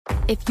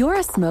If you're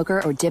a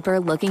smoker or dipper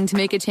looking to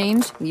make a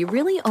change, you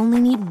really only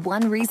need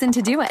one reason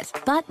to do it.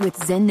 But with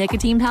Zyn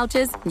nicotine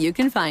pouches, you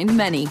can find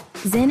many.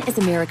 Zyn is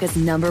America's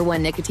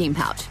 #1 nicotine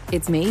pouch.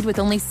 It's made with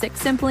only 6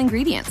 simple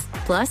ingredients.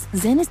 Plus,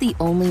 Zyn is the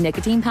only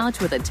nicotine pouch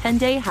with a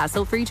 10-day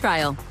hassle-free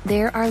trial.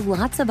 There are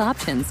lots of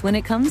options when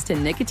it comes to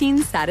nicotine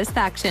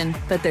satisfaction,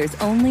 but there's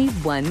only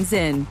one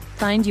Zyn.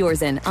 Find your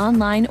Zyn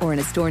online or in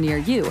a store near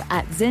you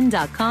at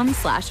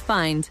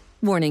zyn.com/find.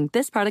 Warning,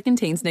 this product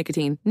contains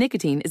nicotine.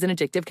 Nicotine is an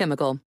addictive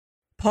chemical.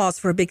 Pause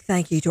for a big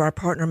thank you to our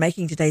partner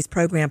making today's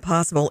program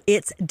possible.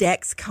 It's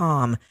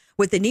Dexcom.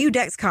 With the new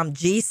Dexcom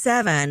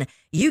G7,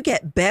 you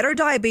get better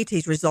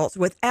diabetes results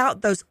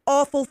without those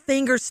awful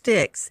finger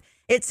sticks.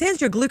 It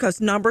sends your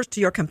glucose numbers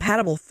to your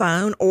compatible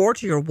phone or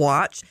to your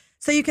watch,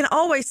 so you can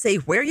always see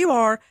where you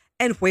are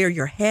and where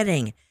you're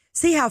heading.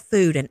 See how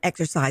food and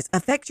exercise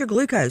affects your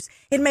glucose.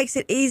 It makes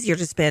it easier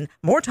to spend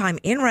more time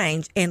in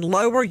range and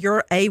lower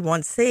your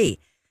A1C.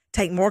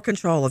 Take more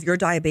control of your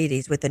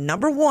diabetes with the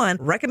 #1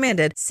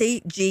 recommended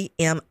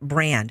CGM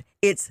brand.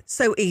 It's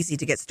so easy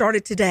to get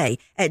started today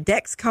at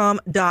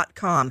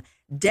Dexcom.com.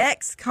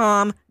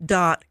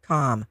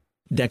 Dexcom.com.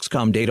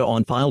 Dexcom data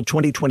on file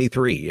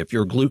 2023. If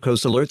your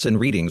glucose alerts and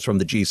readings from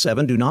the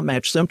G7 do not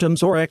match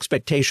symptoms or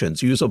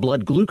expectations, use a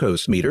blood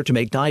glucose meter to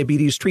make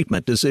diabetes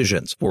treatment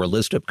decisions. For a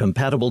list of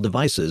compatible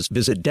devices,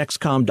 visit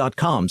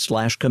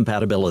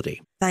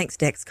Dexcom.com/compatibility. Thanks,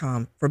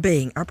 Dexcom, for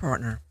being our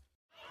partner.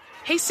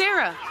 Hey,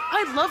 Sarah,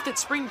 I love that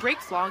spring break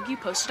vlog you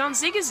posted on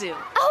Zigazoo.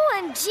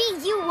 OMG,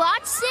 you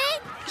watched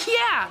it?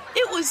 Yeah,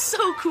 it was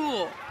so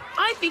cool.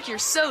 I think you're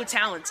so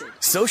talented.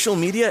 Social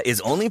media is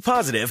only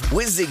positive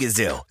with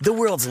Zigazoo, the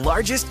world's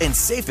largest and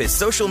safest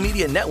social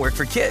media network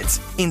for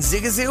kids. In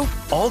Zigazoo,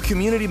 all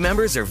community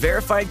members are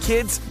verified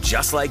kids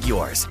just like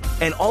yours,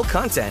 and all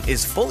content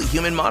is fully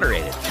human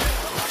moderated.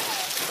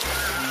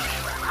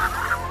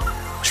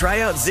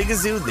 Try out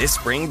Zigazoo this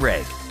spring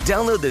break.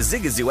 Download the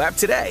Zigazoo app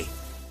today.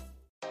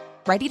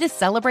 Ready to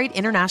celebrate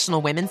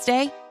International Women's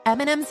Day?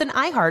 M&M's and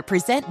iHeart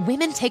present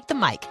Women Take the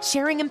Mic,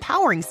 sharing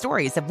empowering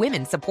stories of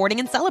women supporting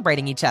and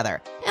celebrating each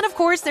other. And of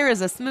course, there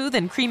is a smooth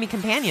and creamy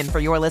companion for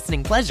your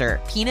listening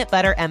pleasure, peanut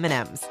butter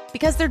M&M's.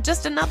 Because they're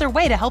just another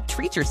way to help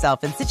treat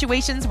yourself in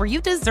situations where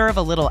you deserve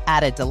a little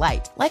added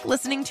delight, like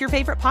listening to your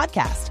favorite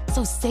podcast.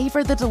 So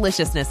savor the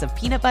deliciousness of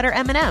peanut butter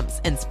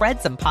M&M's and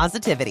spread some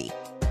positivity.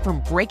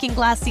 From breaking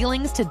glass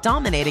ceilings to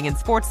dominating in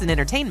sports and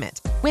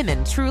entertainment,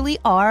 women truly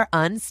are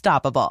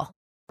unstoppable.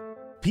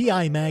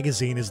 PI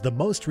Magazine is the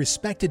most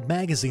respected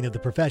magazine of the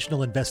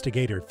professional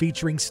investigator,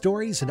 featuring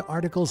stories and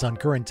articles on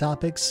current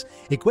topics,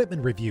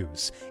 equipment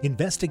reviews,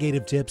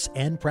 investigative tips,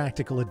 and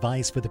practical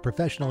advice for the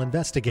professional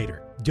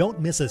investigator.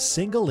 Don't miss a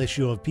single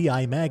issue of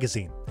PI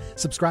Magazine.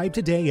 Subscribe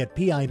today at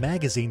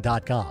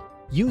PIMagazine.com.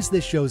 Use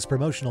this show's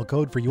promotional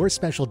code for your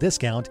special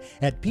discount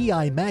at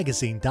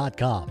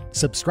PIMagazine.com.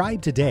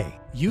 Subscribe today.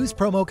 Use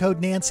promo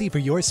code Nancy for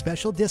your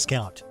special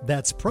discount.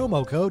 That's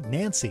promo code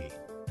Nancy.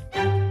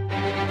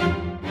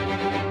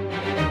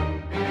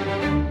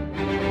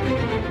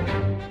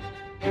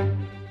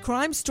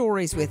 Crime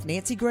Stories with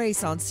Nancy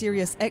Grace on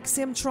Sirius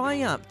XM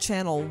Triumph,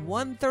 Channel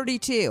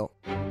 132.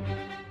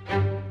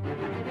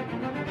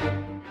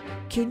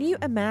 Can you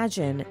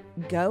imagine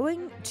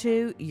going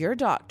to your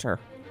doctor,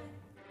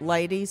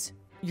 ladies,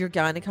 your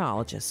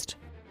gynecologist?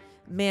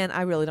 Man,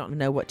 I really don't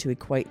know what to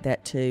equate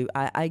that to.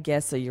 I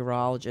guess a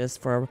urologist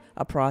for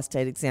a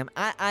prostate exam.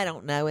 I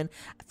don't know. And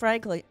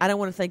frankly, I don't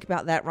want to think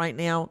about that right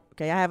now.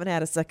 Okay, I haven't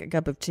had a second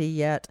cup of tea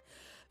yet.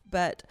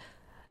 But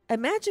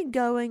imagine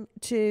going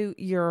to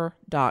your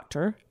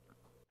doctor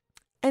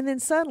and then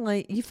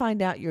suddenly you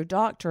find out your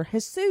doctor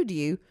has sued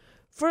you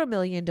for $1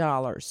 million.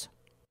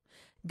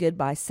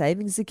 Goodbye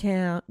savings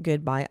account,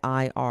 goodbye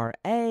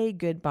IRA,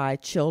 goodbye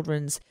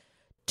children's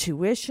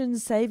tuition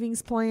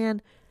savings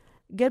plan,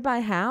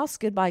 goodbye house,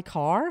 goodbye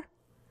car.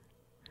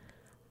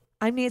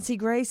 I'm Nancy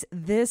Grace.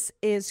 This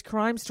is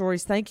Crime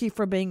Stories. Thank you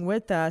for being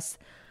with us.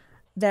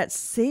 That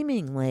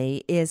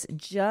seemingly is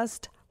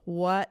just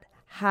what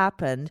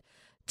happened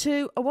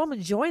to a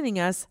woman joining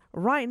us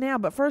right now.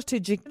 But first to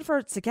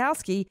Jennifer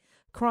Sikowski,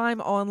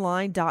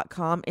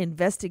 crimeonline.com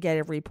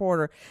investigative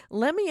reporter.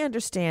 Let me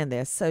understand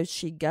this. So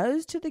she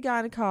goes to the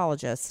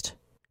gynecologist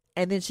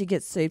and then she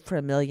gets sued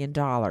for $1 million.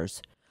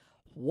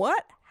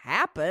 What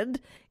happened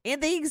in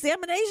the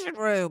examination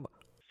room?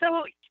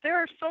 So there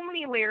are so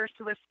many layers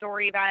to this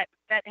story that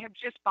have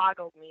just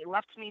boggled me,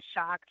 left me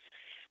shocked.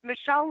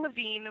 Michelle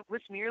Levine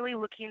was merely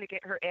looking to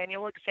get her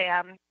annual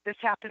exam. This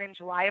happened in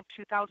July of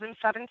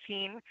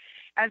 2017.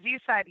 As you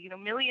said,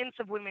 millions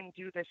of women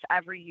do this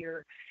every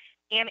year.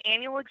 And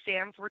annual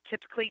exams were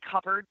typically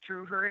covered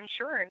through her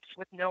insurance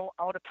with no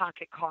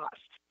out-of-pocket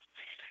cost.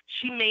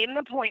 She made an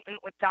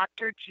appointment with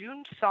Dr.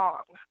 June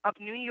Song of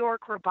New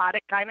York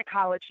Robotic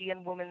Gynecology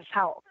and Women's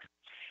Health.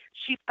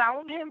 She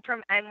found him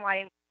from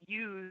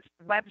NYU's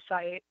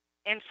website,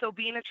 and so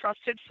being a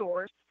trusted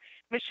source,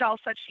 Michelle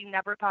said she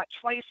never thought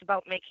twice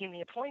about making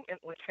the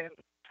appointment with him.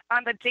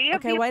 On the day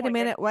of the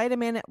appointment... Wait a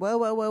minute.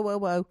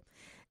 Whoa.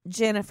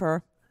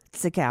 Jennifer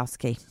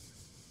Sikowski.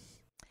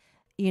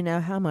 you know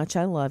how much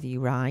I love you,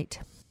 right?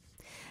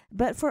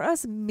 But for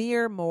us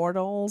mere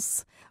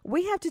mortals,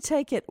 we have to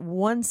take it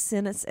one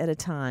sentence at a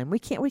time. We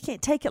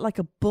can't take it like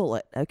a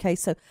bullet, okay?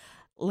 So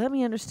let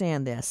me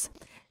understand this.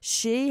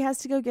 She has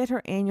to go get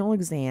her annual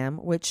exam,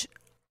 which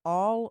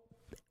all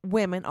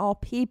women, all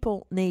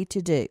people need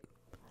to do.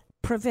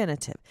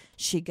 Preventative.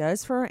 She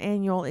goes for her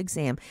annual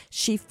exam.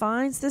 She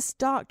finds this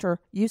doctor,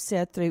 you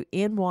said, through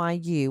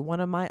NYU, one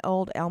of my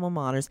old alma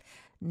maters,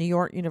 New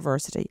York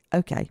University.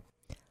 Okay.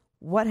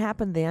 What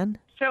happened then?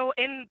 So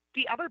in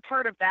the other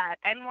part of that,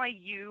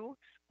 NYU,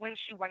 when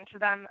she went to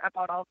them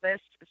about all this,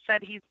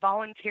 said he's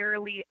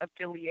voluntarily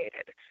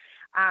affiliated.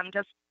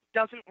 Just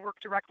doesn't work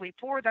directly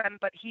for them,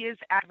 but he is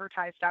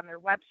advertised on their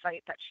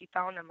website that she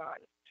found him on.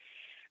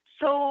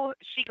 So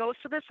she goes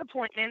to this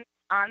appointment.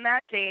 On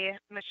that day,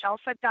 Michelle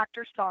said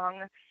Dr.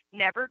 Song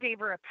never gave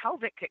her a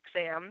pelvic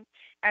exam,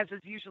 as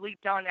is usually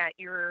done at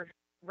your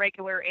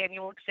regular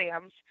annual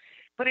exams,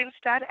 but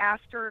instead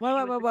asked her.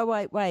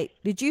 Wait.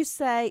 Did you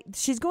say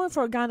she's going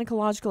for a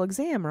gynecological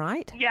exam,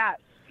 right? Yes.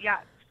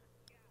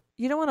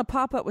 You don't want to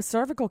pop up with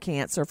cervical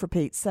cancer, for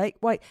Pete's sake.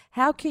 Wait,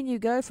 how can you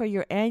go for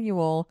your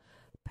annual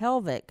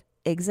pelvic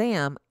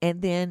exam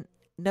and then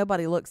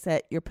nobody looks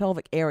at your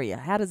pelvic area?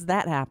 How does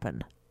that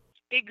happen?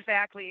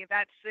 Exactly.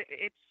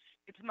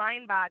 It's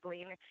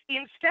mind-boggling.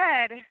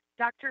 Instead,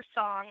 Dr.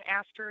 Song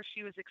asked her if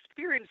she was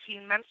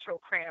experiencing menstrual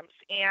cramps,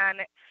 and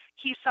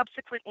he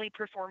subsequently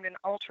performed an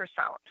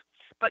ultrasound.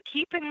 But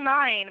keep in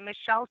mind,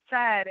 Michelle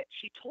said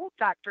she told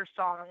Dr.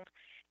 Song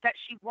that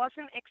she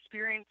wasn't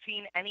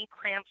experiencing any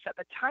cramps at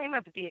the time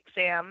of the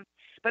exam,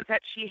 but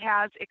that she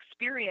has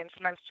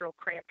experienced menstrual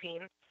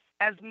cramping,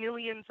 as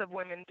millions of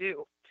women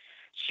do.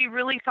 She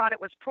really thought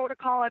it was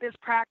protocol at his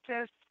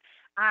practice.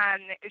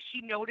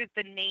 She noted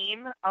the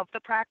name of the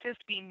practice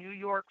being New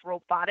York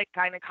Robotic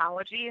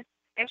Gynecology,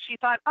 and she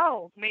thought,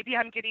 oh, maybe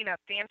I'm getting a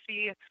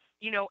fancy,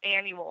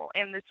 annual,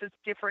 and this is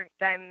different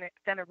than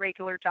a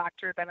regular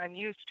doctor that I'm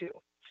used to.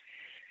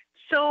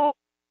 So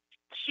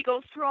she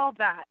goes through all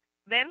that.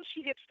 Then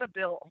she gets the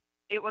bill.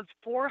 It was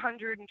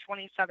 $427,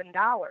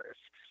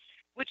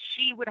 which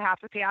she would have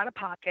to pay out of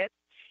pocket,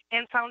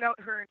 and found out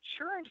her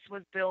insurance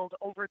was billed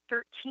over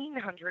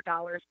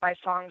 $1,300 by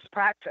Song's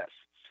practice,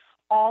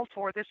 all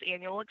for this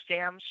annual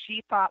exam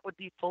she thought would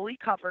be fully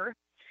covered,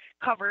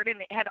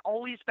 and it had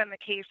always been the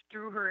case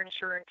through her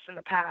insurance in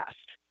the past.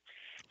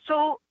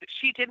 So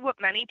she did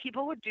what many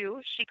people would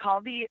do. She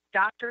called the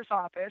doctor's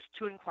office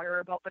to inquire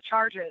about the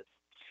charges.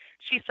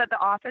 She said the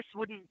office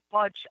wouldn't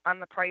budge on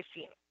the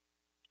pricing.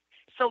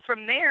 So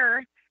from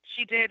there,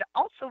 she did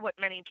also what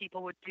many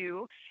people would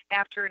do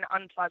after an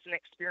unpleasant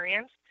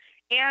experience,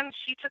 and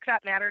she took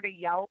that matter to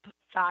Yelp,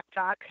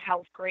 ZocDoc,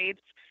 Health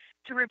Grades,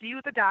 to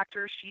review the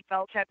doctor she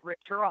felt had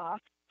ripped her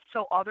off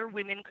so other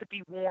women could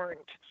be warned.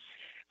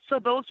 So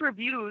those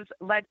reviews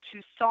led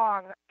to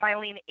Song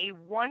filing a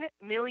 $1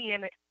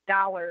 million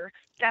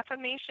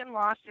defamation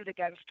lawsuit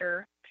against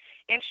her,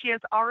 and she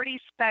has already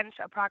spent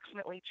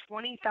approximately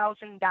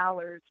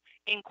 $20,000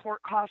 in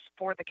court costs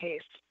for the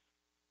case.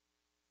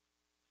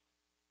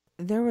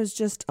 There was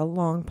just a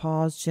long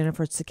pause,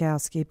 Jennifer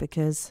Sikowski,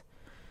 because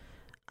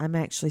I'm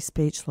actually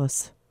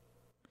speechless.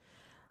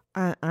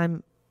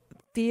 I'm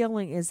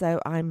feeling as though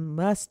I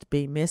must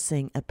be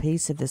missing a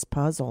piece of this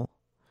puzzle.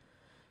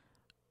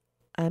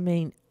 I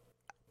mean,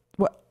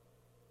 what,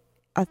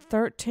 a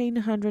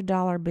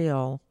 $1,300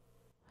 bill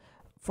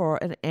for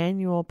an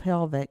annual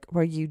pelvic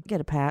where you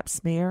get a pap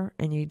smear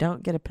and you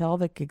don't get a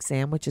pelvic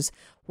exam, which is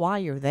why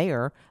you're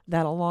there,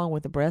 that along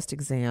with the breast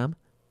exam.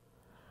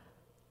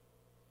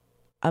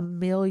 $1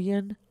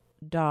 million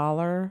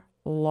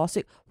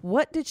lawsuit.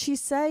 What did she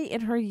say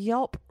in her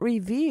Yelp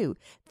review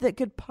that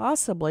could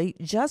possibly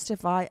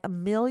justify $1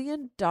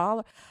 million?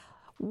 Whoa,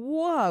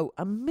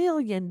 $1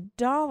 million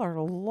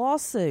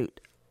lawsuit.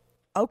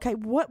 Okay,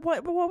 what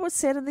was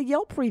said in the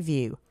Yelp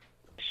review?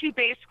 She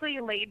basically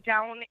laid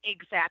down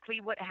exactly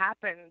what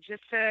happened,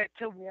 just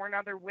to warn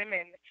other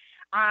women.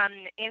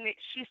 And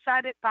she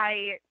said it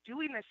by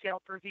doing this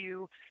Yelp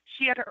review,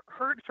 she had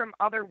heard from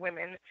other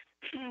women.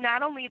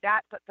 Not only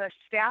that, but the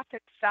staff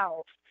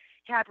itself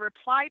had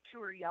replied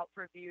to her Yelp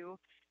review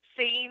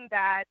saying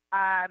that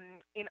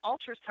an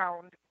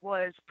ultrasound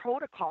was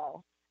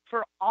protocol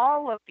for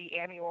all of the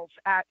annuals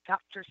at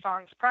Dr.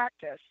 Song's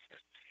practice.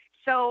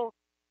 So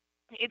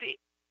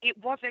it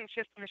wasn't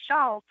just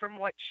Michelle, from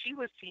what she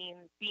was seeing,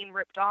 being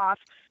ripped off,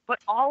 but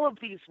all of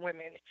these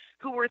women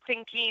who were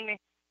thinking,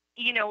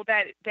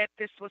 that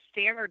this was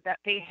standard, that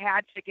they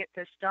had to get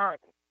this done.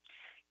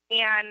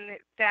 And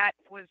that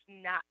was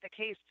not the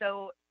case.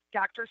 So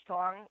Dr.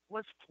 Song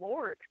was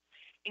floored.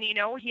 And,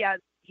 he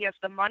has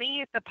the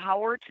money, the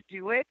power to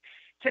do it,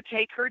 to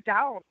take her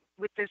down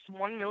with this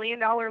 $1 million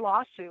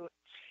lawsuit.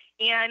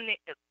 And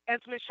as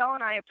Michelle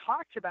and I have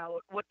talked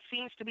about, what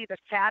seems to be the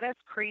saddest,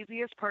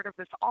 craziest part of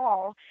this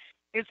all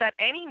is that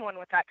anyone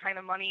with that kind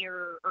of money,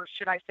 or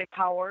should I say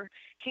power,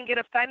 can get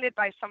offended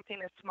by something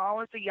as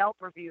small as a Yelp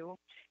review,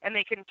 and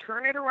they can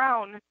turn it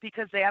around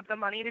because they have the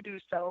money to do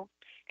so,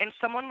 And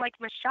someone like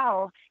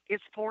Michelle is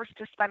forced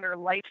to spend her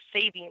life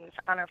savings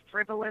on a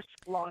frivolous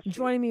lawsuit.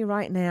 Joining me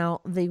right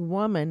now, the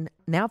woman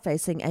now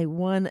facing a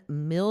 $1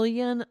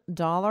 million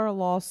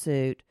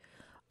lawsuit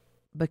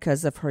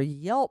because of her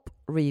Yelp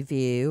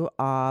review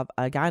of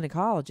a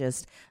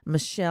gynecologist,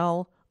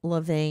 Michelle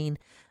Levine.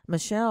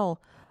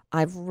 Michelle,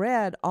 I've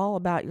read all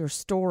about your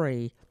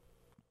story,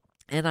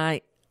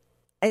 and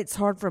it's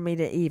hard for me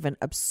to even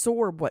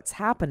absorb what's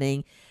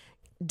happening.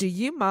 Do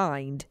you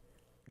mind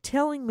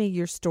telling me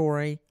your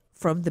story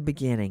from the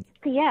beginning?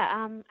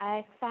 Yeah,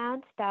 I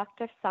found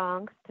Dr.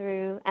 Song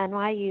through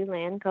NYU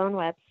Langone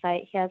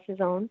website. He has his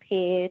own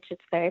page.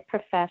 It's very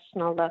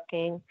professional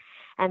looking,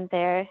 and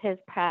there his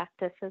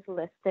practice is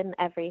listed and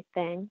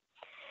everything.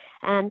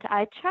 And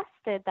I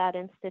trusted that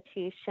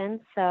institution,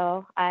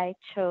 so I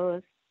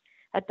chose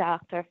a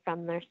doctor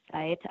from their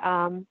site.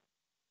 And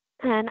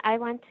I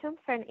went to him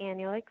for an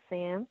annual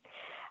exam.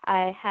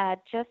 I had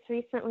just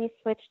recently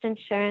switched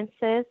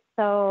insurances,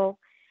 so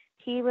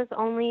he was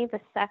only the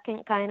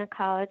second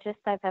gynecologist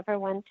I've ever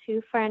went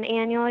to for an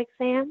annual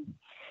exam.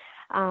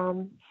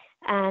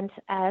 And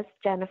as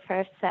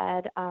Jennifer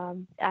said,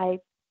 I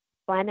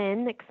went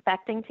in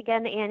expecting to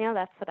get an annual.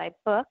 That's what I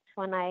booked.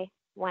 When I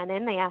went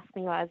in, they asked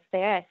me why I was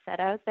there. I said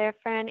I was there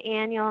for an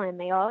annual, and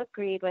they all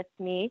agreed with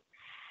me.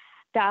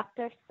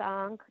 Dr.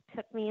 Song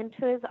took me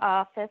into his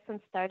office and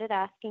started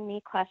asking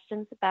me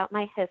questions about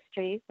my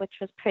history, which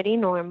was pretty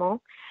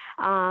normal.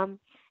 And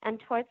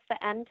towards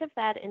the end of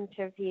that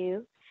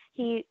interview,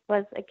 he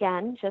was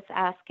again just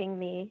asking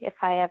me if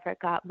I ever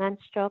got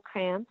menstrual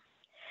cramps.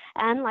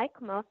 And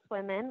like most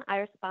women, I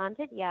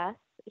responded yes.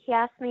 He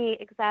asked me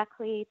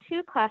exactly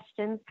 2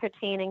 questions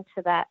pertaining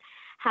to that.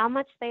 How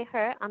much they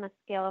hurt on a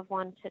scale of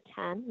 1 to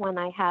 10 when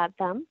I had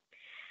them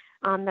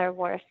on their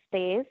worst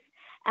days,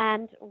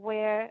 and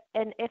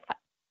if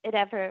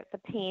the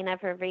pain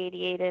ever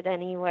radiated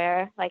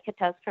anywhere like it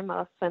does for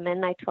most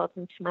women. I told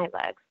him to my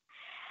legs.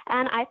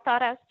 And I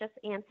thought I was just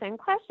answering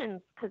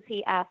questions because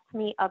he asked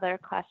me other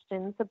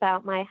questions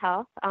about my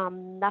health.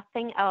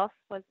 Nothing else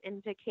was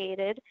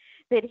indicated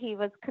that he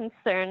was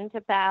concerned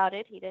about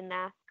it. He didn't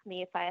ask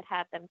me if I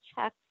had them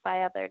checked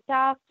by other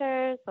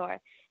doctors or if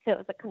it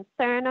was a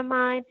concern of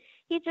mine.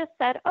 He just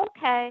said,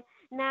 okay,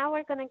 now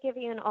we're going to give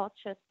you an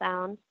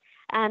ultrasound.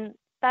 And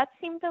that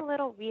seemed a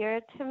little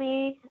weird to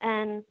me,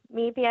 and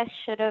maybe I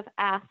should have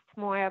asked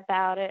more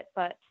about it,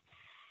 but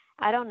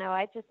I don't know.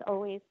 I just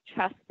always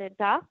trusted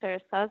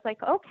doctors. So I was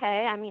like,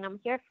 okay, I mean, I'm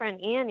here for an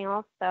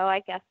annual, so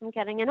I guess I'm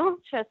getting an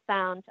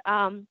ultrasound.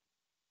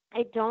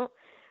 I don't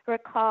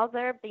recall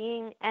there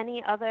being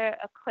any other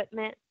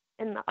equipment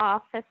in the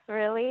office,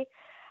 really.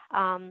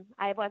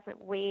 I wasn't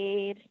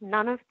weighed,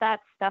 none of that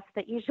stuff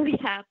that usually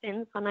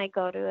happens when I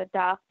go to a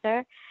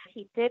doctor.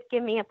 He did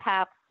give me a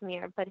pap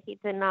smear, but he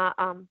did not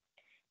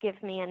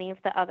give me any of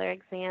the other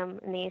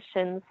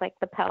examinations like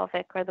the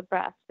pelvic or the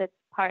breast. It's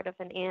part of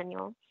an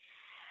annual.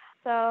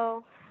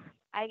 So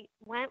I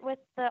went with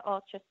the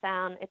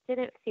ultrasound. It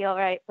didn't feel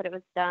right, but it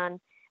was done,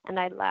 and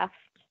I left.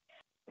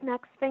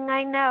 Next thing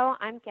I know,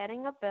 I'm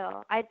getting a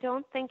bill. I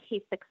don't think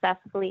he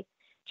successfully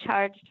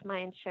charged my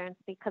insurance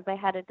because I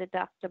had a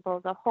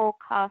deductible. The whole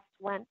cost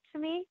went to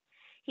me.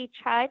 He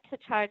tried to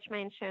charge my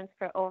insurance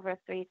for over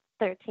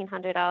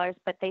 $1,300,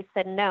 but they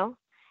said, no,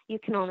 you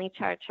can only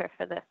charge her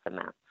for this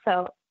amount.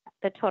 So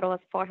the total was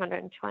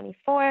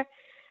 $424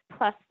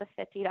 plus the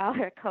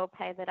 $50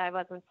 copay that I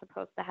wasn't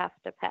supposed to have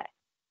to pay.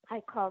 I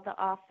called the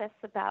office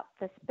about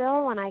this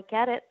bill when I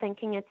get it,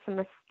 thinking it's a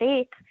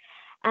mistake,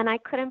 and I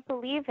couldn't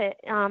believe it.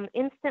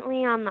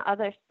 Instantly on the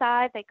other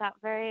side, they got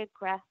very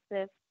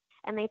aggressive,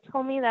 and they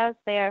told me that I was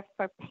there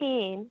for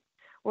pain,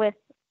 with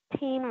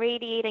pain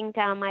radiating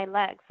down my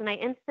legs. And I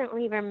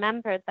instantly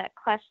remembered that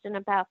question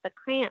about the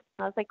cramps.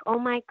 I was like, oh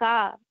my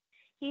God,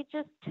 he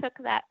just took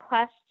that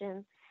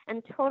question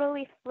and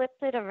totally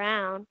flipped it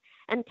around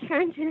and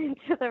turned it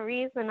into the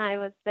reason I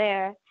was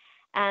there.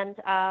 And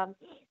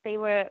they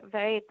were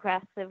very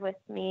aggressive with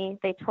me.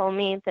 They told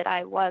me that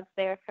I was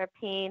there for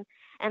pain,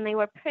 and they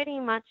were pretty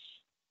much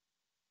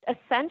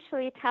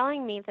essentially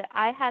telling me that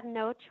I had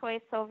no choice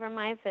over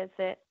my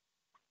visit.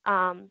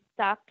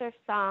 Dr.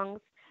 Song's,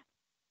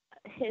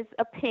 his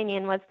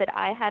opinion was that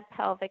I had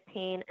pelvic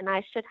pain and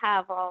I should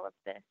have all of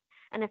this.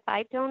 And if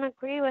I don't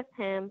agree with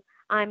him,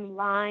 I'm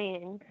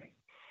lying.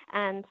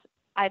 And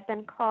I've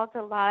been called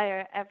a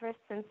liar ever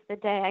since the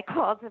day I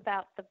called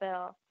about the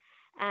bill.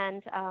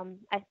 And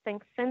I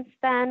think since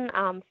then,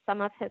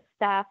 some of his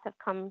staff have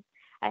come.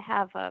 I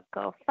have a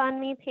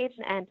GoFundMe page,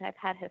 and I've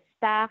had his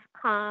staff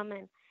come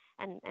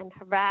and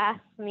harass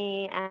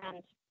me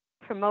and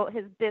promote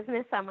his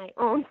business on my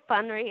own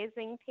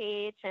fundraising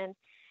page. And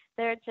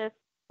they're just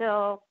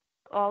still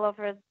all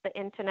over the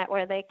internet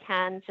where they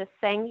can, just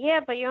saying, yeah,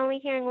 but you're only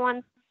hearing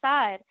one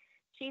side.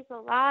 She's a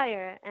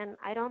liar. And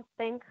I don't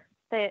think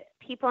that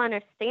people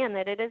understand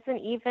that it isn't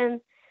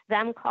even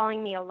them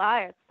calling me a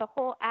liar. It's the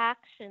whole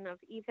action of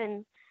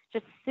even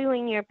just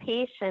suing your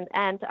patient.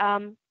 And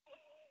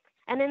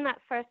And in that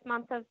first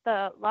month of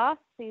the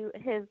lawsuit,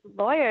 his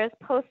lawyers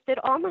posted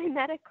all my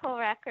medical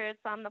records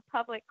on the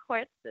public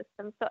court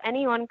system so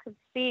anyone could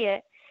see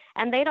it.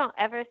 And they don't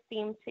ever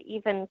seem to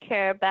even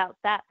care about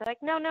that. They're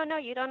like, no,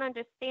 you don't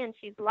understand.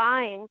 She's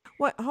lying.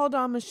 What? Hold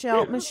on,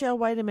 Michelle. Michelle,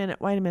 wait a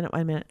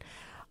minute.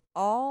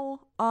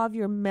 All of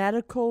your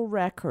medical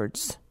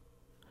records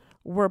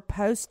were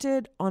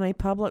posted on a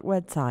public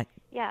website?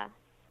 Yeah.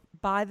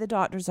 By the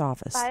doctor's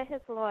office? By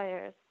his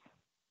lawyers,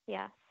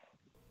 yes.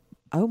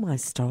 Oh, my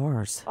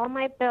stars. All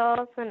my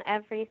bills and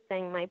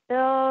everything. My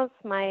bills,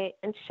 my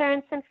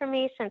insurance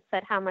information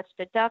said how much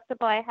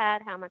deductible I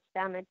had, how much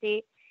down the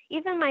date.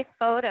 Even my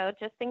photo,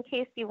 just in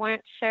case you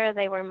weren't sure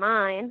they were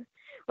mine,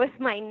 with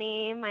my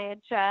name, my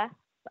address,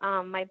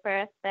 my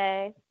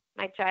birthday,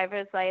 my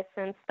driver's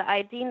license. The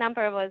ID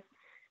number was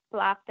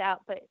blocked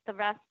out, but the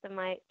rest of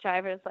my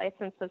driver's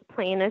license was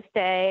plain as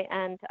day.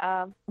 And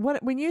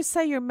when you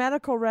say your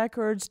medical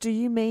records, do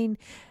you mean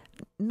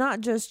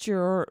not just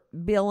your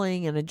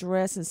billing and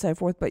address and so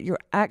forth, but your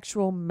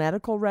actual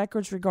medical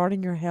records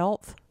regarding your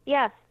health?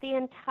 Yes, the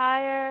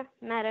entire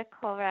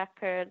medical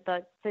record,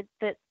 the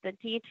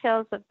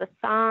details of the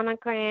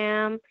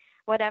sonogram,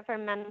 whatever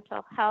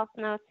mental health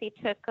notes he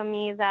took of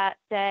me that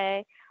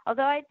day.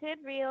 Although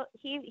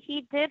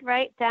he did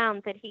write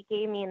down that he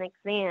gave me an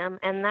exam,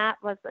 and that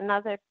was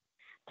another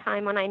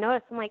time when I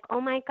noticed, I'm like,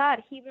 oh my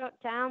God, he wrote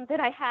down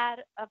that I had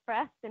a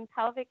breast and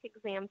pelvic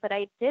exam, but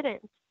I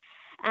didn't.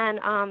 And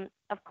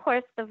of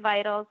course, the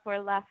vitals were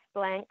left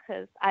blank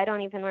because I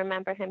don't even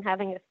remember him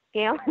having a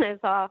scale in his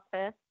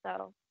office.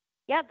 So,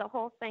 yeah, the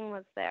whole thing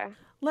was there.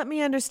 Let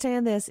me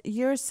understand this.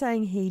 You're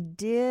saying he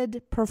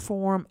did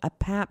perform a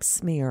pap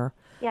smear.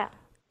 Yeah.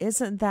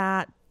 Isn't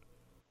that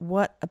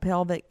what a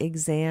pelvic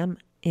exam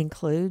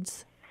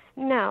includes?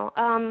 No.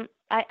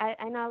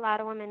 I know a lot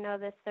of women know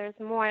this. There's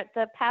more.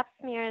 The pap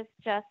smear is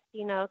just,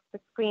 the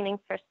screening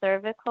for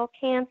cervical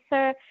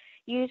cancer.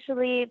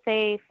 Usually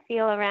they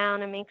feel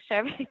around and make sure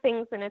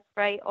everything's in its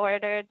right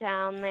order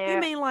down there. You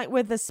mean like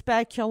with the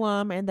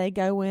speculum, and they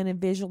go in and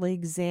visually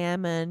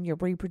examine your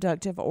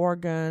reproductive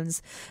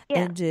organs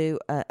and do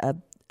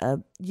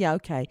yeah,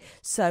 okay.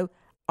 So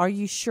are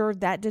you sure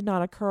that did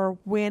not occur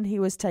when he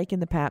was taking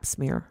the pap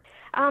smear?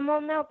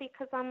 Well, no,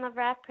 because on the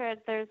record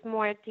there's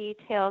more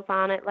details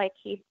on it, like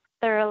he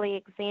thoroughly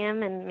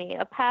examined me.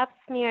 A pap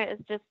smear is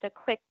just a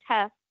quick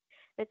test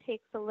that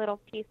takes a little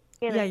piece of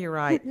skin. Yeah, you're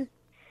right.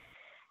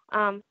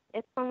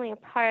 It's only a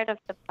part of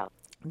the pelvis.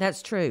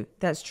 That's true.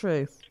 That's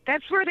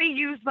where they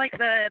use like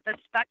the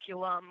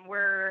speculum,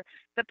 where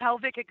the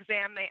pelvic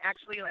exam they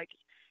actually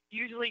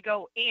usually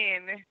go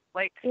in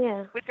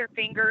with their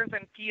fingers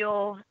and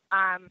feel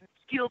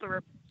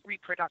the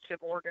reproductive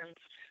organs.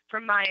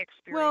 From my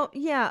experience. Well,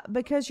 yeah,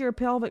 because your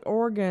pelvic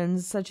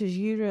organs, such as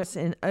uterus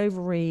and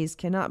ovaries,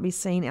 cannot be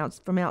seen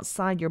from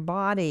outside your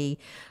body,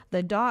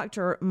 the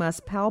doctor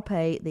must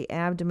palpate the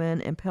abdomen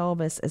and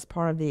pelvis as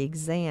part of the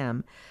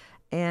exam.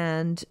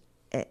 And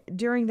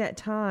during that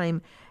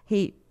time,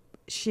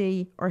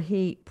 she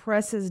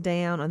presses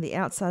down on the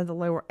outside of the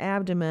lower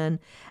abdomen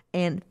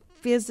and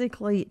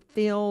physically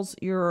feels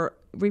your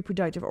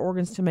reproductive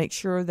organs to make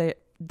sure that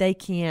they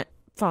can't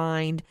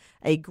find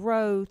a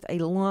growth, a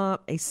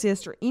lump, a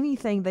cyst, or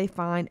anything they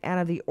find out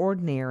of the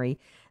ordinary.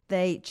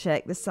 They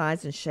check the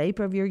size and shape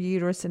of your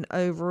uterus and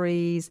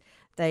ovaries.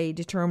 They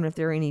determine if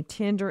there are any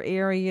tender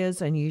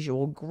areas,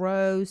 unusual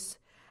growths,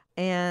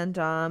 and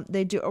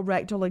they do a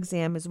rectal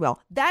exam as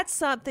well. That's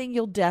something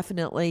you'll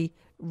definitely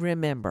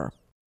remember.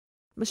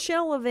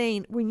 Michelle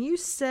Levine, when you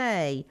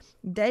say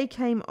they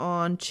came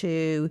on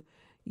to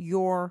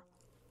your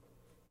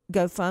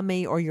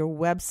GoFundMe or your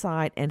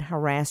website and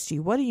harassed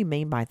you, what do you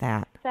mean by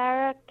that?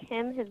 Sarah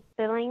Kim, his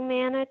billing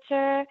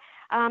manager,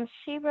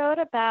 she wrote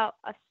about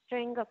a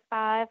string of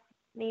 5,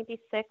 maybe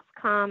 6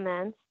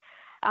 comments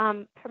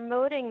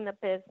promoting the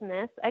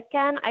business.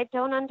 Again, I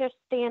don't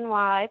understand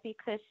why,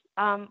 because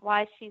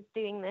why she's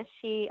doing this.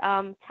 She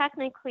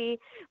technically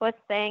was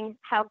saying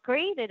how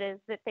great it is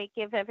that they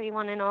give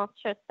everyone an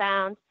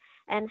ultrasound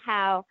and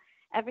how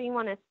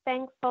everyone is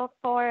thankful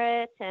for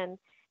it, and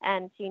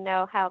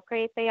how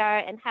great they are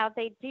and how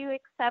they do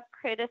accept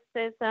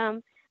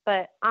criticism,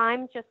 but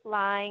I'm just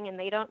lying and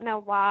they don't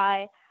know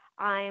why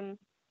I'm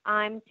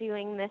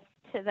doing this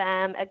to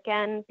them,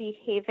 again,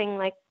 behaving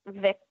like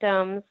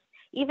victims,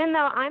 even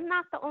though I'm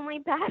not the only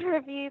bad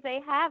review they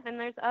have, and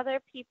there's other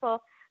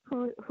people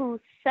who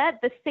said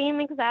the same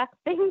exact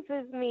things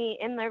as me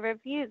in their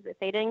reviews, that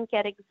they didn't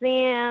get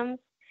exams,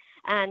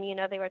 and,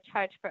 they were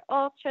charged for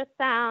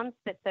ultrasounds,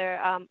 that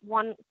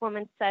one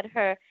woman said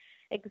her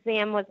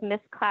exam was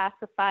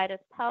misclassified as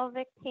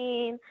pelvic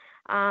pain.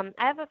 I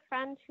have a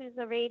friend who's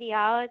a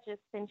radiologist,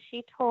 and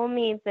she told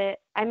me that,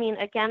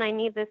 again, I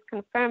need this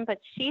confirmed, but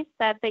she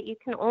said that you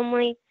can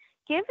only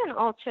give an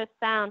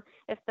ultrasound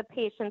if the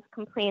patient's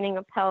complaining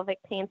of pelvic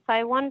pain. So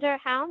I wonder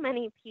how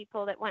many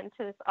people that went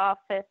to this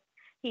office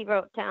he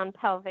wrote down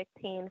pelvic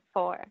pain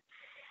for.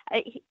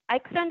 I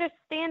could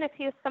understand if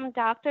he was some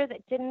doctor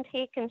that didn't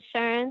take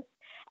insurance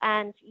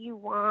and you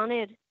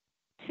wanted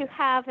to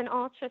have an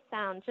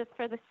ultrasound just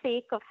for the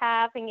sake of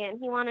having it, and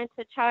he wanted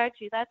to charge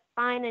you. That's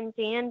fine and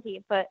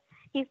dandy, but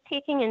he's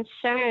taking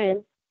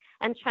insurance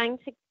and trying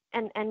to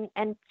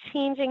and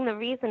changing the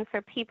reason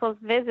for people's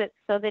visits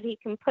so that he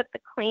can put the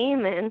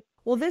claim in.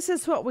 Well, this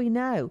is what we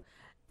know.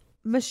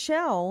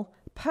 Michelle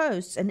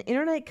posts an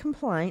internet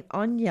complaint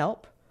on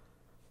Yelp.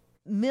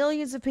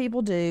 Millions of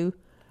people do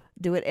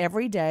it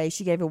every day.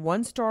 She gave a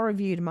 1-star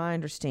review, to my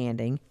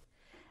understanding.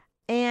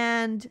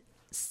 And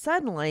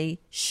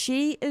suddenly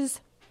she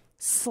is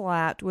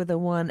slapped with a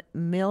 $1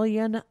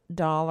 million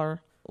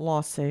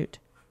lawsuit.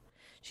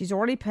 She's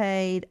already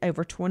paid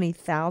over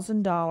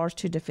 $20,000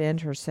 to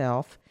defend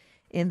herself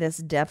in this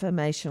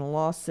defamation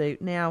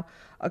lawsuit. Now,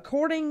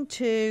 according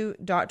to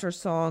Dr.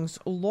 Song's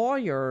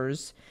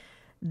lawyers,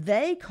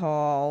 they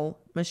call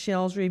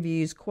Michelle's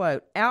reviews,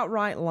 quote,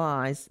 outright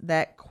lies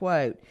that,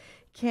 quote,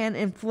 can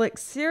inflict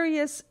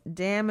serious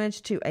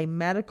damage to a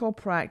medical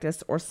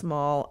practice or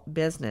small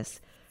business.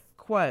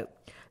 Quote,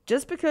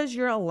 just because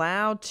you're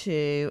allowed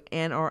to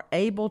and are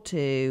able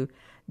to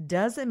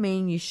doesn't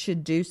mean you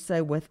should do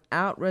so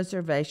without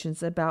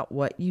reservations about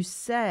what you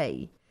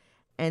say.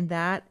 And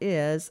that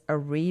is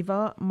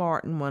Areva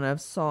Martin, one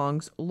of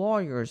Song's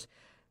lawyers.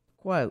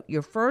 Quote,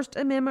 your First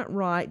Amendment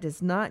right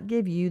does not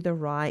give you the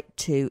right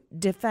to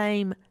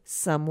defame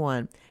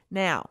someone.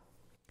 Now,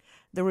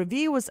 the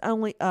review was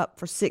only up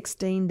for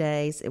 16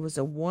 days. It was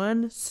a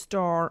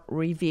 1-star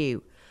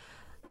review.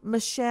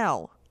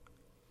 Michelle,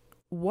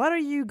 what are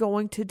you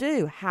going to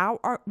do?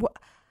 $1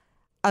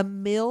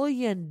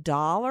 million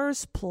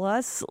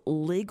plus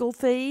legal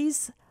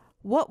fees?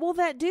 What will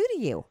that do to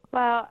you?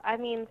 Well, I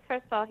mean,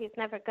 first of all, he's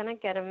never going to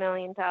get $1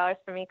 million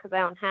from me because I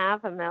don't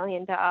have $1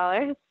 million.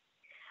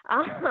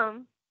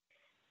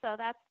 So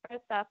that's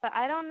first off. But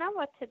I don't know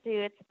what to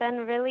do. It's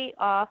been really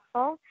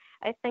awful.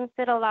 I think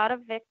that a lot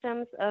of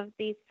victims of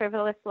these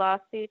frivolous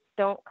lawsuits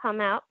don't come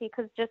out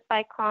because just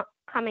by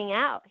coming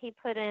out, he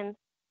put in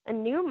a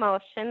new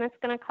motion that's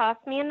going to cost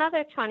me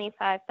another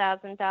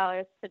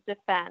 $25,000 to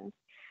defend.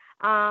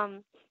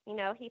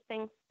 He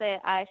thinks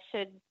that I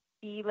should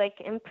be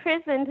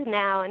imprisoned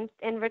now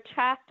and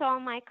retract all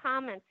my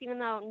comments, even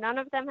though none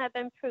of them have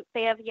been proved.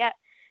 They have yet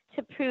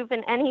to prove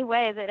in any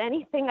way that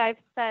anything I've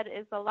said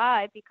is a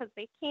lie because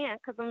they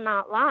can't, because I'm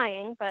not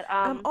lying. But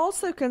I'm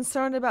also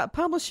concerned about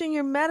publishing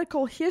your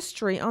medical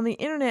history on the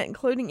internet,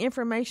 including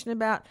information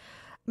about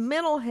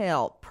mental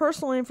health,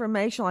 personal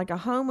information like a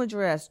home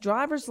address,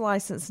 driver's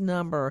license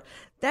number.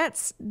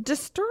 That's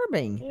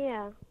disturbing.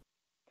 Yeah.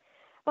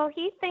 Well,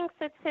 he thinks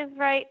it's his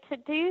right to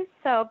do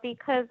so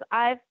because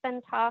I've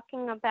been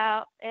talking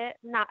about it.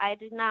 I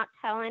did not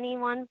tell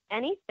anyone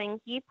anything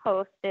he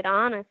posted,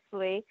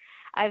 honestly.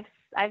 I've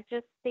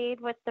just stayed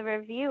with the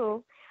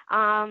review.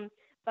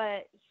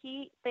 But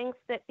he thinks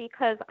that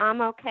because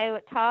I'm okay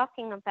with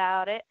talking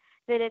about it,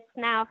 that it's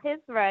now his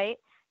right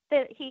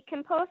that he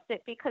can post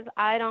it because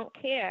I don't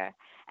care.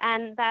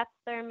 And that's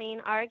their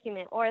main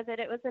argument, or that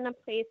it was in a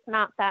place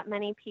not that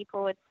many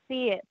people would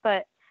see it.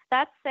 But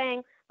that's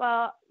saying,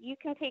 well, you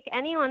can take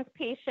anyone's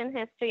patient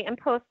history and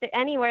post it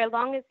anywhere as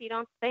long as you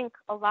don't think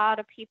a lot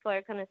of people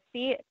are going to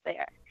see it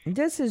there.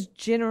 This is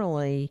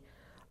generally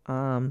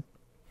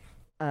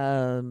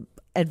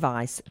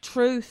advice.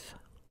 Truth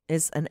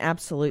is an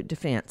absolute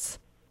defense.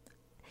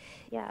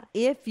 Yeah.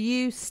 If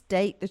you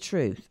state the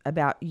truth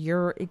about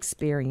your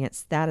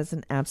experience, that is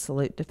an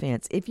absolute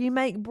defense. If you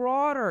make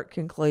broader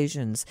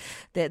conclusions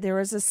that there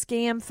is a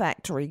scam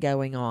factory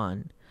going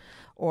on,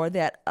 or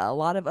that a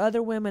lot of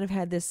other women have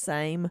had this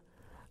same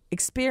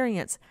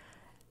experience,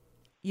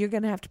 you're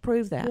going to have to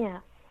prove that. Yeah.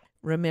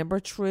 Remember,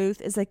 truth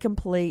is a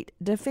complete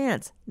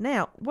defense.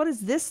 Now, what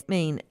does this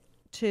mean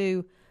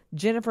to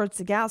Jennifer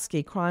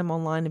Zagalski, Crime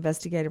Online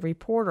investigative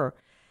reporter?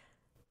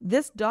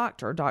 This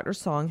doctor, Dr.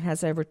 Song,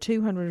 has over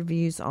 200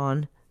 reviews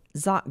on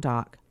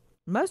ZocDoc.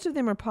 Most of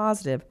them are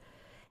positive.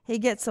 He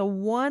gets a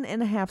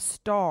 1.5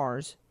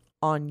 stars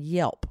on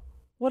Yelp.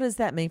 What does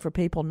that mean for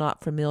people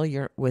not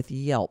familiar with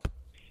Yelp?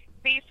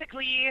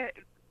 Basically,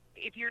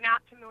 if you're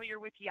not familiar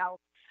with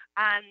Yelp,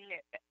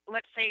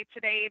 let's say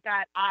today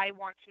that I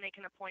want to make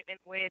an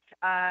appointment with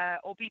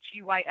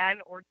OBGYN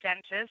or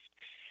dentist,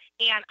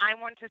 and I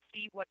want to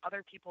see what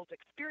other people's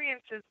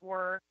experiences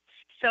were.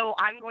 So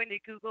I'm going to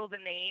Google the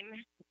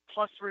name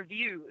plus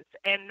reviews.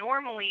 And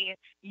normally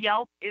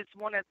Yelp is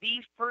one of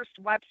the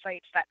first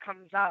websites that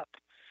comes up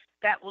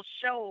that will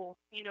show,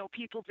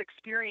 people's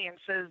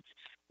experiences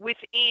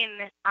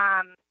within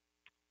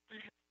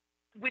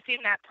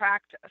that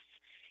practice.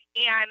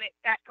 And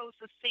that goes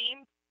the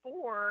same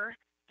for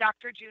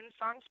Dr. June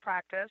Song's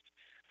practice.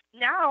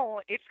 Now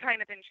it's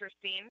kind of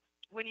interesting.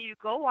 When you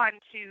go on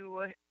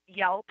to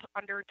Yelp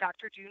under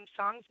Dr. June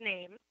Song's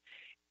name,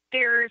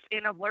 there's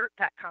an alert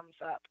that comes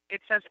up. It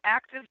says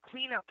active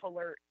cleanup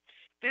alert.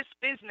 This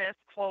business,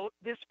 quote,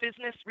 this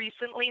business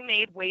recently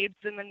made waves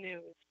in the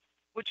news,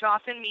 which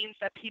often means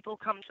that people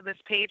come to this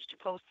page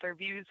to post their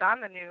views on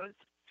the news.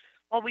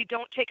 While we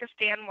don't take a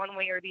stand one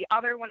way or the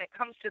other when it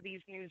comes to these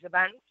news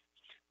events,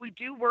 We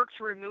do work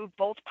to remove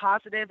both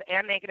positive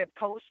and negative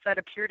posts that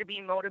appear to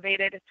be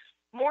motivated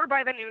more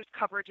by the news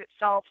coverage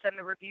itself than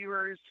the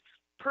reviewer's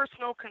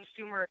personal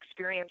consumer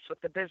experience with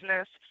the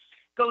business.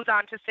 Goes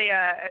on to say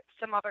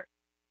some other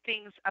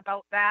things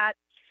about that.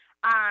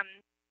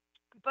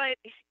 But,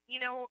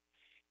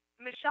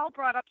 Michelle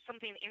brought up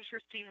something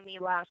interesting to me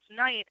last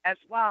night as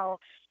well.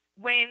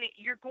 When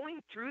you're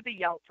going through the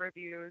Yelp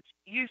reviews,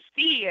 you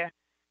see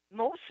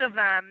most of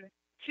them,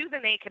 to the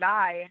naked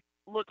eye,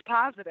 look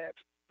positive.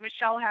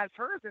 Michelle has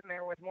hers in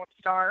there with 1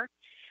 star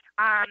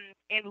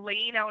and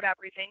laying out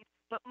everything,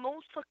 but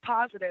most look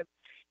positive.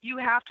 You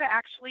have to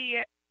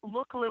actually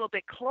look a little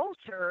bit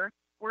closer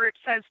where it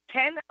says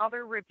 10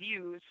 other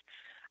reviews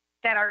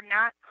that are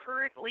not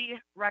currently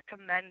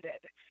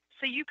recommended.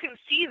 So you can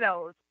see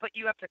those, but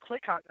you have to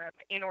click on them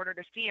in order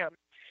to see them.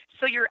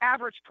 So your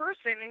average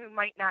person who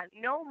might not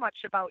know much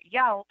about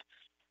Yelp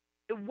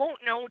won't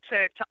know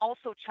to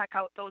also check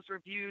out those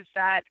reviews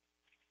that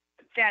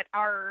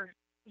are,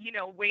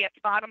 way at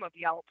the bottom of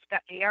Yelp,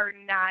 that they are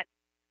not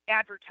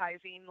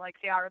advertising like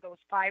they are those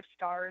 5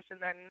 stars and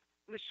then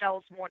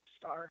Michelle's 1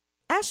 star.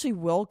 Ashley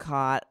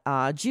Wilcott,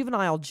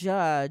 juvenile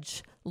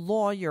judge,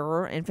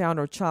 lawyer, and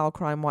founder of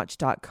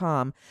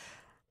ChildCrimeWatch.com.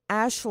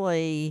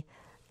 Ashley,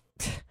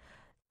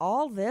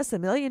 all this,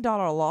 $1 million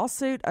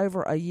lawsuit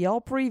over a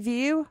Yelp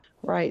review?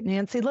 Right,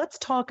 Nancy. Let's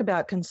talk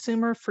about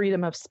consumer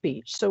freedom of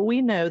speech. So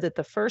we know that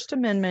the First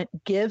Amendment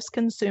gives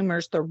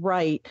consumers the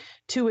right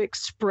to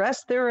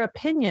express their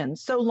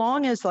opinions, so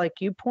long as,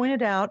 like you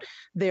pointed out,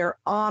 they're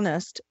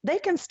honest. They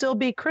can still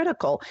be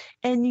critical.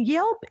 And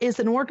Yelp is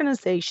an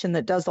organization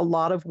that does a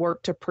lot of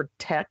work to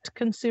protect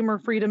consumer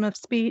freedom of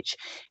speech.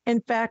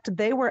 In fact,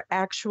 they were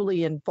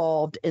actually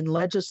involved in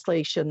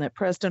legislation that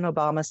President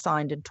Obama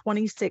signed in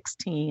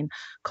 2016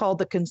 called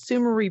the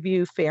Consumer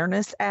Review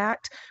Fairness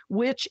Act,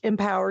 which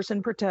empowers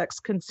and protects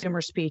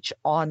consumer speech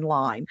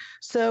online.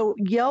 So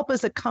Yelp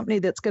is a company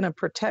that's going to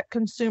protect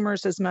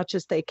consumers as much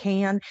as they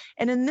can.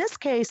 And in this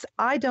case,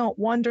 I don't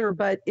wonder,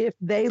 but if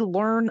they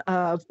learn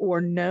of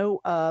or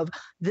know of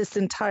this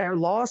entire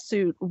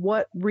lawsuit,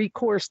 what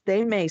recourse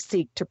they may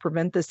seek to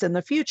prevent this in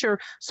the future,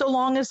 so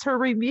long as her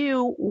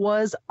review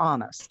was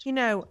honest.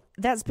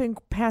 That's been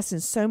passed in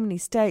so many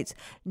states.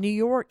 New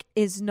York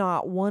is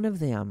not one of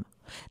them.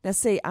 Now,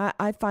 see,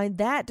 I find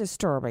that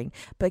disturbing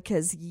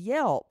because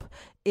Yelp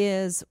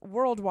is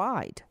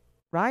worldwide,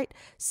 right?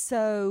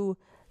 So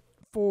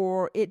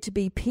for it to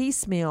be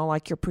piecemeal,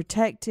 like you're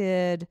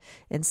protected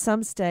in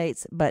some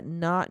states, but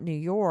not New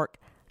York,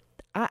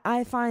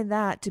 I find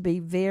that to be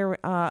very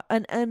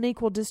an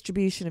unequal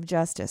distribution of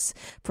justice.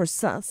 For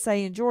some,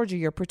 say in Georgia,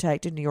 you're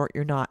protected, New York,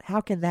 you're not.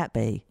 How can that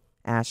be,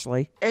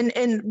 Ashley?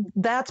 And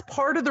that's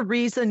part of the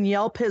reason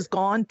Yelp has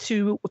gone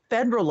to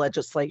federal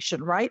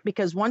legislation, right?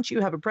 Because once you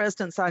have a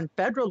president sign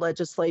federal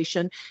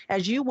legislation,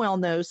 as you well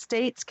know,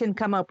 states can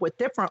come up with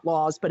different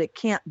laws, but it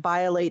can't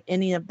violate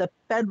any of the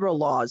federal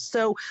laws.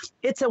 So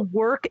it's a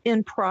work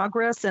in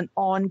progress and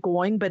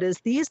ongoing. But as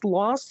these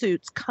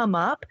lawsuits come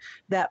up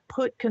that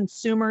put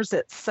consumers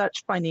at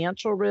such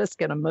financial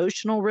risk and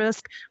emotional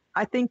risk,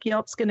 I think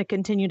Yelp's going to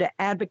continue to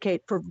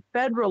advocate for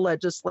federal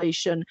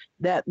legislation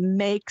that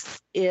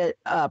makes it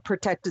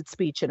protected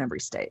speech in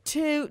every state.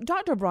 To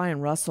Dr.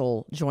 Brian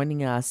Russell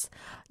joining us,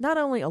 not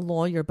only a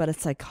lawyer, but a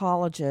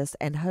psychologist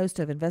and host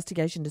of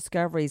Investigation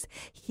Discovery's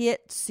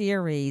hit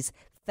series,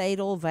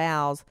 Fatal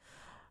Vows.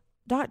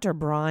 Dr.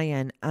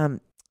 Brian,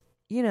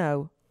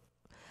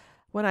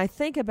 when I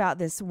think about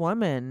this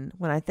woman,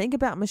 when I think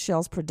about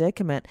Michelle's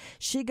predicament,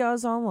 she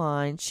goes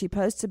online, she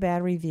posts a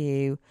bad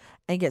review,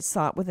 and gets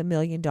sought with $1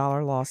 million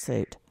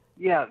lawsuit.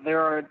 Yeah, there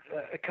are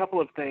a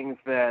couple of things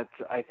that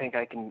I think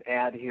I can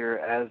add here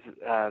as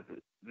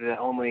the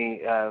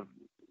only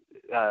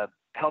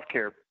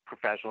healthcare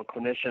professional,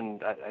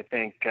 clinician, I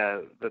think,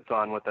 that's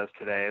on with us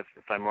today.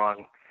 If I'm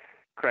wrong,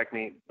 correct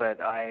me. But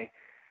I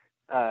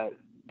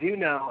do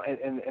know,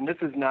 and this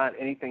is not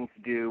anything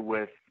to do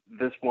with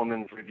this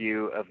woman's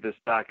review of this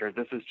doctor.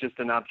 This is just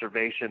an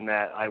observation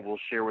that I will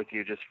share with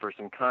you just for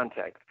some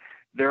context.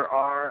 There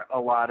are a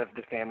lot of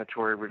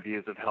defamatory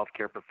reviews of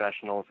healthcare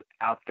professionals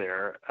out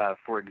there.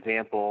 For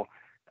example,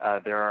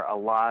 there are a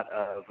lot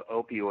of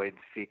opioid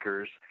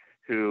seekers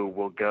who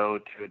will go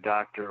to a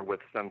doctor with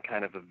some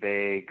kind of a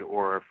vague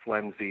or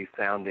flimsy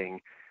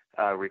sounding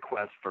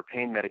request for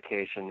pain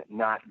medication,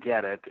 not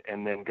get it,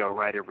 and then go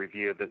write a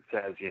review that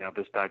says,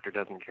 this doctor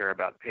doesn't care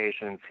about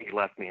patients, he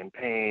left me in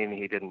pain,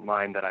 he didn't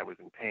mind that I was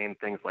in pain,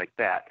 things like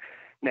that.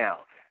 Now,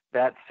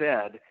 that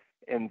said,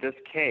 in this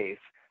case,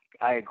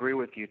 I agree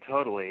with you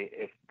totally.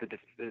 If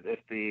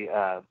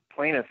the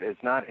plaintiff is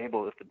not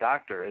able, if the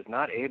doctor is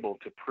not able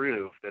to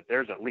prove that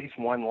there's at least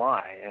one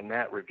lie in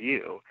that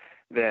review,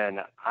 then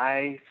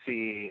I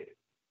see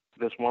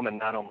this woman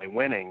not only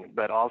winning,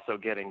 but also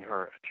getting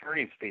her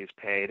attorney's fees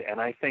paid.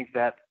 And I think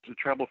that the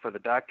trouble for the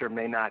doctor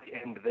may not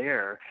end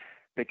there,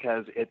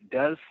 because it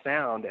does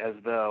sound as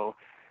though,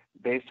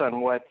 based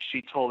on what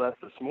she told us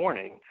this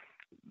morning,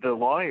 the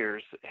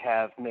lawyers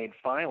have made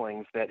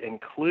filings that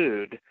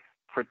include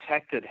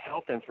protected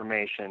health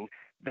information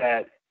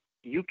that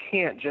you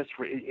can't just,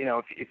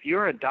 if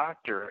you're a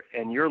doctor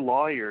and your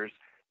lawyers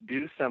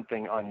do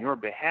something on your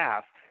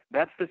behalf,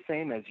 that's the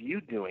same as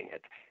you doing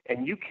it.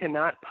 And you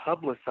cannot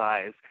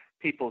publicize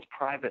people's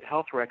private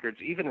health records,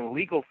 even in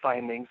legal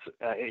filings,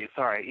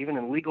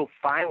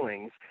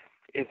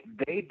 if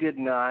they did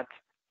not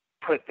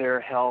put their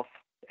health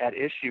at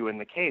issue in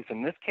the case.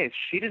 In this case,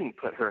 she didn't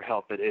put her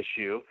health at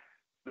issue.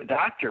 The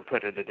doctor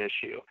put it at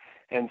issue.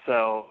 And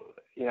so,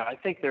 I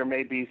think there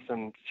may be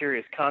some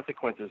serious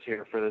consequences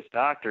here for this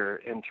doctor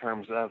in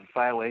terms of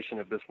violation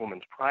of this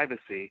woman's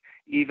privacy,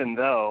 even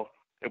though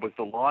it was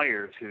the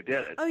lawyers who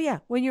did it. Oh, yeah.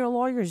 When your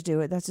lawyers do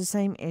it, that's the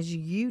same as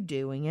you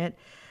doing it.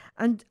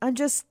 I'm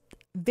just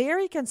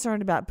very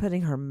concerned about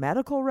putting her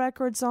medical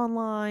records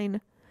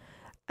online.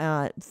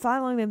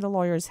 Filing them, the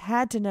lawyers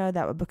had to know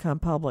that would become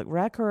public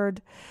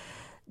record.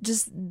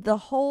 Just the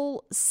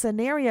whole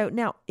scenario.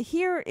 Now,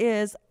 here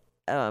is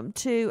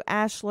to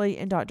Ashley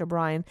and Dr.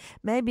 Brian.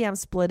 Maybe I'm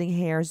splitting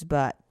hairs,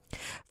 but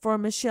for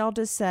Michelle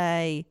to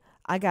say,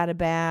 I had a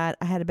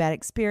bad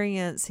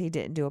experience. He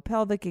didn't do a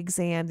pelvic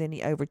exam. Then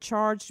he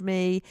overcharged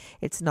me.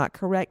 It's not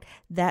correct.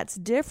 That's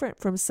different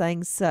from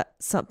saying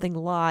something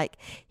like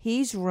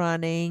he's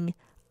running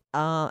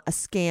a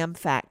scam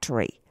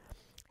factory.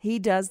 He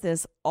does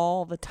this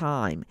all the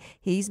time.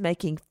 He's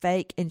making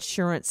fake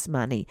insurance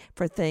money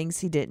for things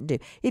he didn't do.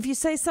 If you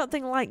say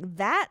something like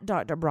that,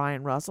 Dr.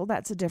 Brian Russell,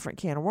 that's a different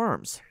can of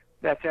worms.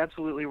 That's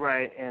absolutely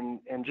right. And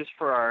just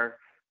for our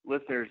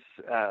listeners'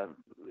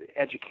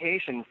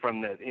 education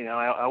from this,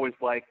 I always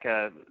like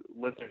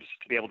listeners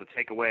to be able to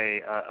take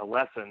away a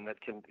lesson that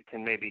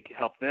can maybe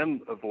help them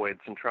avoid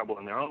some trouble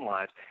in their own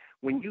lives.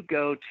 When you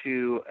go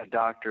to a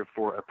doctor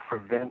for a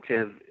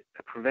preventative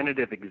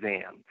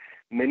exam,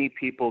 many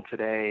people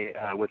today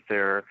with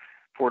their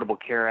Affordable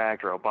Care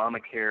Act or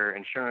Obamacare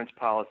insurance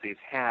policies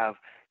have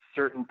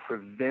certain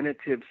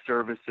preventative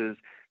services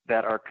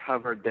that are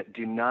covered that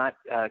do not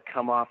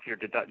come off your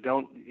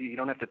you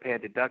don't have to pay a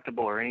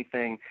deductible or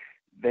anything.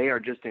 They are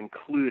just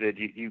included.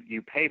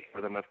 You pay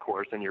for them, of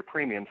course, in your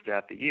premiums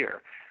throughout the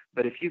year.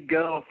 But if you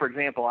go, for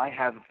example, I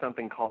have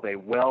something called a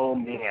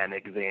well-man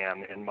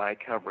exam in my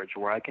coverage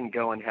where I can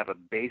go and have a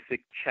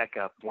basic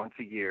checkup once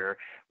a year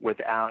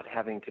without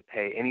having to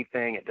pay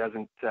anything. It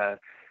doesn't,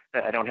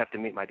 I don't have to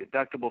meet my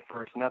deductible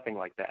first, nothing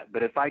like that.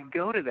 But if I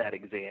go to that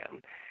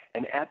exam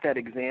and at that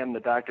exam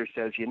the doctor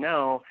says,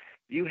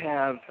 you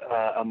have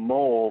a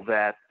mole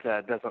that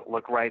doesn't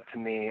look right to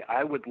me,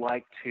 I would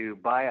like to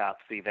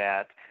biopsy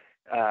that,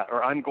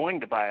 or I'm going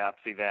to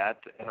biopsy that,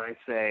 and I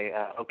say,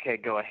 okay,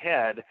 go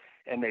ahead.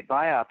 And they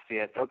biopsy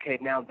it. Okay,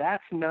 now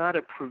that's not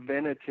a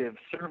preventative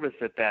service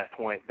at that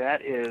point.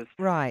 That is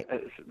right.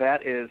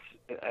 That is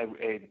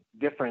a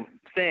different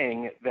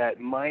thing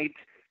that might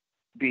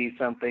be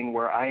something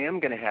where I am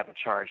going to have a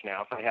charge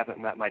now if I haven't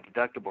met my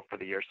deductible for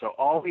the year. So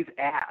always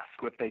ask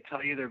if they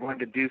tell you they're going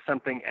to do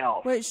something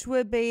else. Which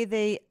would be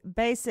the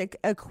basic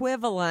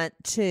equivalent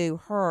to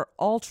her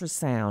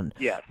ultrasound.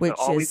 Yes, which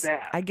so always is,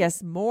 ask. I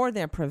guess, more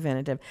than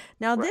preventative.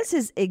 Now, This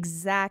is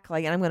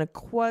exactly, and I'm going to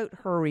quote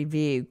her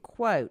review,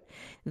 quote,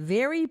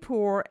 very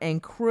poor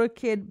and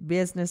crooked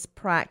business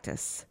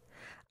practice.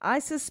 I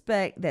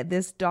suspect that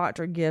this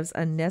doctor gives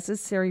a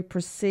necessary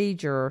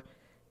procedure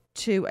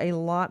to a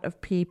lot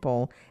of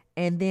people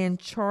and then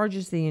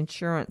charges the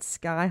insurance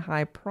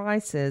sky-high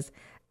prices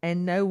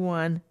and no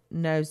one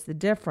knows the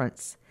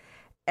difference.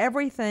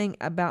 Everything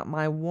about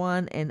my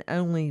one and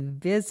only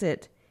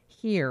visit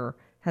here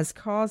has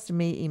caused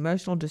me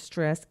emotional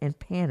distress and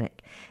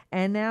panic,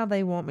 and now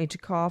they want me to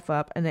cough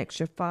up an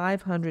extra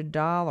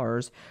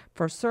 $500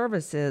 for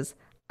services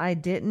I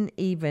didn't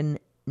even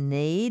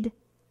need.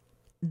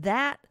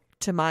 That,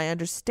 to my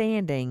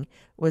understanding,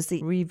 was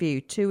the review.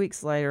 2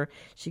 weeks later,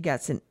 she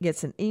gets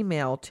an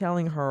email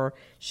telling her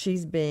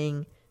she's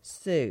being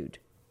sued.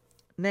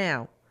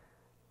 Now,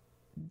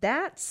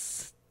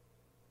 that's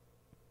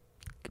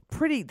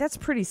pretty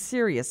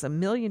serious, $1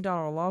 million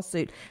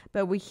lawsuit.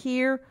 But we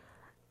hear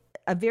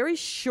a very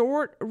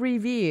short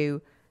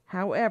review.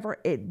 However,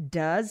 it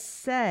does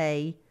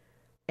say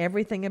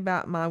everything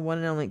about my one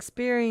and only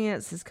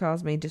experience has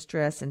caused me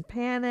distress and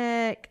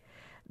panic.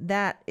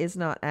 That is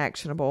not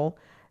actionable.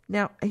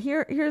 Now,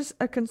 here's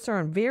a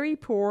concern. Very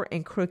poor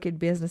and crooked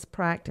business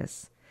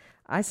practice.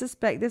 I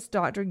suspect this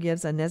doctor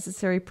gives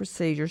unnecessary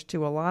procedures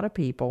to a lot of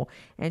people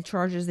and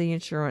charges the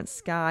insurance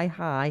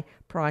sky-high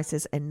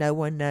prices, and no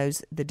one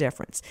knows the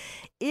difference.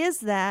 Is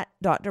that,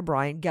 Dr.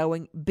 Brian,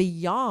 going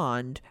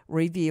beyond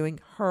reviewing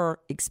her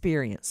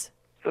experience?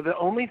 So the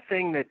only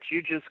thing that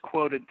you just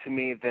quoted to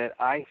me that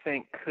I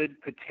think could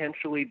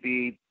potentially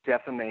be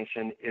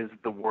defamation is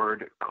the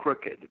word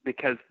crooked,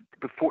 because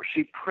before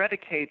she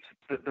predicates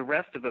the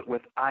rest of it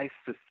with I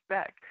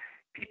suspect.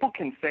 People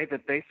can say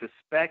that they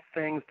suspect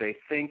things, they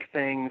think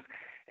things,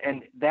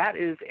 and that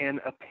is an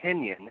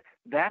opinion.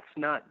 That's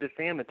not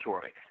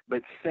defamatory.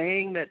 But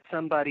saying that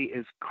somebody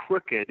is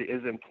crooked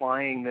is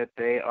implying that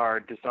they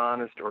are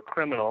dishonest or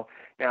criminal.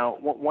 Now,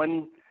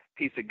 one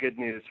piece of good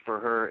news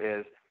for her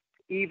is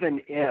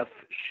even if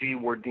she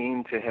were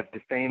deemed to have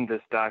defamed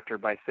this doctor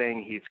by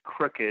saying he's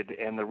crooked,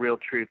 and the real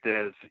truth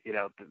is,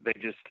 they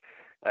just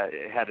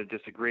had a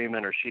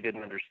disagreement, or she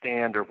didn't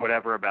understand, or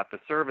whatever about the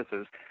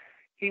services,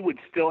 he would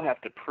still have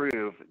to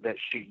prove that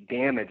she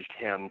damaged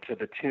him to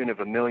the tune of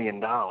 $1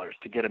 million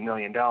to get $1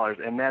 million,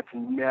 and that's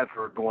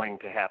never going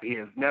to happen. He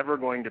is never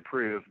going to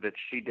prove that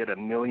she did $1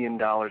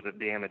 million of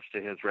damage to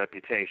his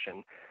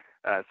reputation.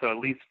 So at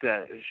least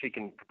she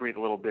can breathe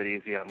a little bit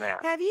easy on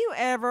that. Have you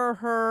ever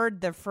heard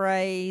the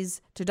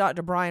phrase, to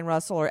Dr. Brian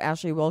Russell or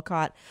Ashley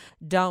Wilcott,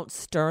 don't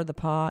stir the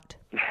pot?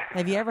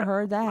 Have you ever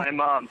heard that? My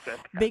mom said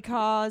that.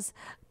 Because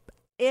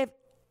if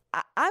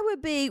I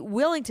would be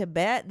willing to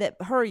bet that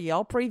her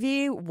Yelp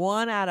review,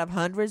 1 out of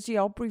hundreds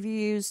Yelp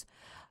reviews,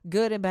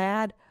 good and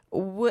bad,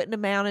 wouldn't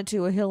amounted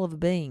to a hill of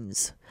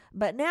beans.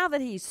 But now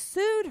that he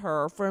sued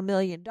her for $1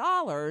 million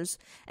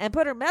and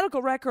put her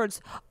medical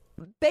records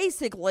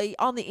basically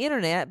on the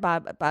internet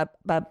by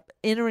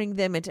entering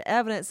them into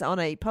evidence on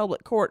a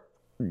public court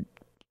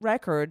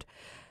record,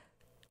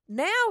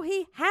 now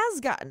he has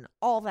gotten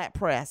all that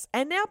press,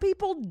 and now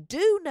people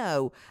do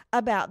know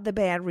about the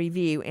bad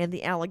review and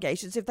the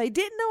allegations. If they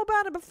didn't know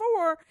about it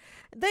before,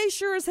 they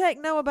sure as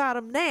heck know about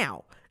them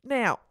now.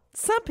 Now,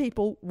 some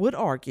people would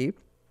argue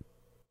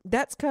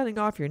that's cutting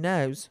off your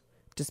nose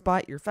to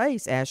spite your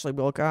face, Ashley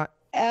Wilcott.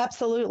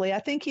 Absolutely. I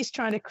think he's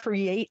trying to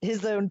create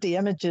his own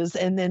damages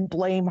and then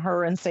blame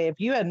her and say, if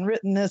you hadn't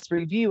written this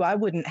review, I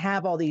wouldn't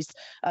have all these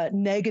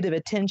negative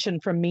attention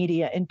from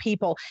media and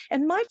people.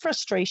 And my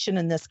frustration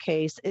in this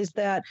case is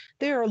that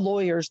there are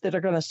lawyers that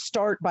are going to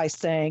start by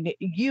saying,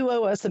 you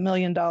owe us $1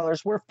 million.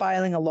 We're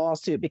filing a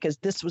lawsuit because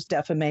this was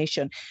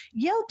defamation.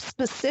 Yelp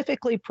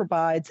specifically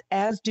provides,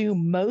 as do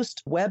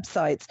most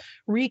websites,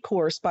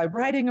 recourse by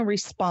writing a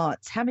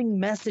response, having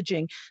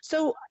messaging.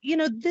 So,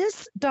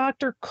 this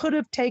doctor could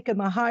have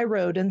taken the high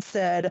road and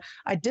said,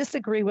 I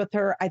disagree with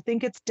her. I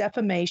think it's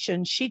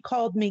defamation. She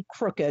called me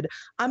crooked.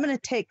 I'm going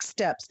to take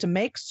steps to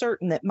make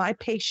certain that my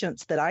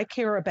patients that I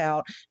care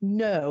about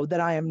know that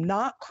I am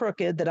not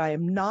crooked, that I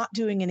am not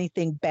doing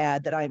anything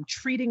bad, that I am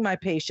treating my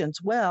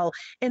patients well,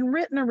 and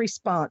written a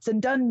response and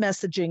done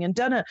messaging and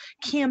done a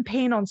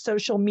campaign on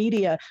social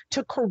media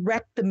to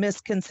correct the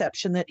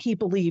misconception that he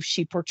believes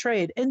she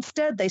portrayed.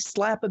 Instead, they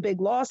slap a big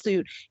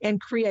lawsuit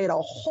and create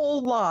a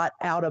whole lot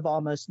out of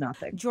almost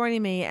nothing.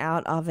 Joining me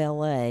out of LA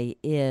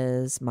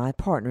is my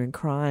partner in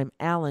crime,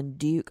 Alan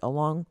Duke,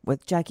 along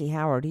with Jackie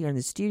Howard here in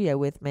the studio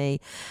with me.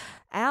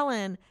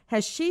 Alan,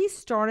 has she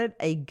started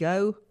a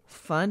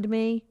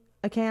GoFundMe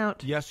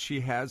account? Yes, she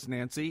has,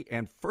 Nancy.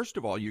 And first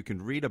of all, you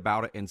can read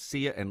about it and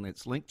see it, and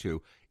it's linked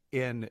to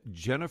in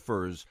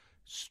Jennifer's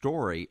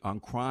story on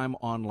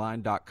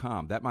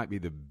crimeonline.com. That might be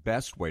the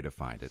best way to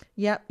find it.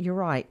 Yep, you're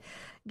right.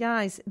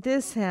 Guys,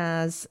 this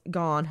has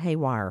gone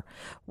haywire,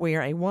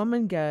 where a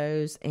woman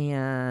goes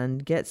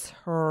and gets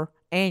her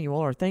annual,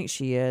 or thinks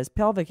she is,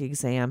 pelvic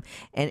exam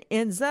and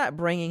ends up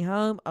bringing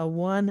home a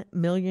 $1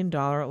 million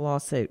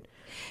lawsuit.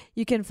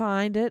 You can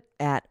find it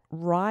at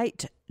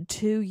Right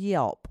to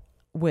Yelp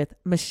with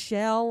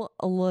Michelle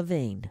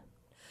Levine.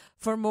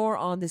 For more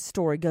on this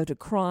story, go to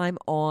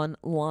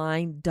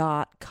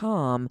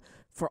crimeonline.com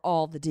for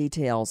all the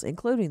details,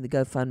 including the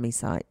GoFundMe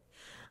site.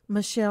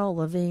 Michelle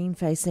Levine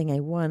facing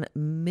a $1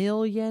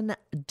 million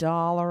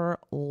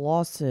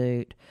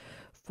lawsuit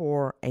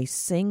for a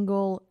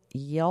single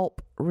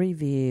Yelp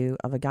review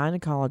of a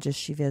gynecologist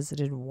she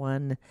visited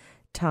one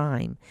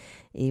time.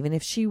 Even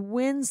if she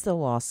wins the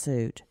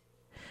lawsuit,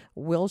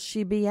 will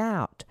she be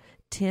out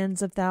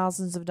tens of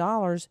thousands of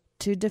dollars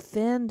to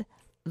defend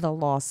the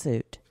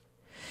lawsuit?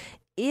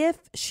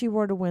 If she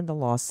were to win the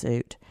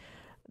lawsuit,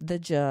 the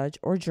judge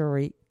or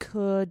jury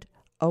could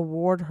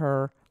award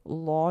her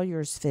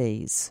lawyer's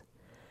fees.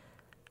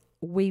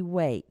 We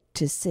wait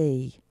to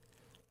see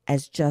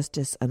as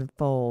justice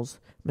unfolds.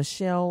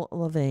 Michelle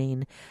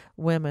Levine,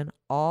 women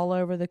all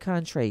over the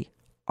country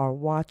are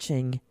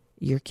watching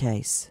your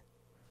case.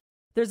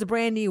 There's a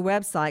brand new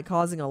website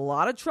causing a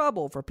lot of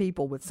trouble for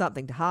people with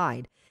something to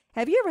hide.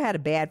 Have you ever had a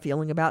bad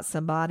feeling about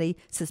somebody,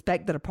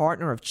 suspected a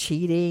partner of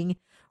cheating,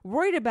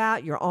 worried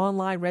about your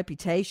online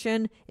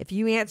reputation? If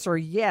you answer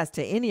yes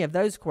to any of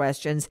those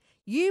questions,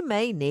 you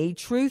may need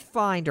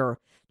TruthFinder.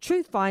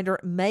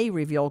 TruthFinder may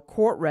reveal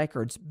court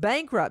records,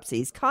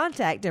 bankruptcies,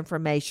 contact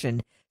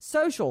information,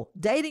 social,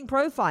 dating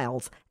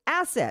profiles,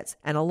 assets,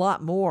 and a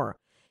lot more.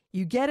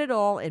 You get it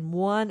all in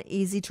one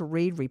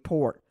easy-to-read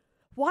report.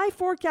 Why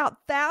fork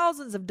out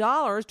thousands of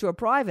dollars to a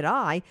private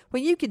eye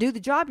when you can do the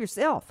job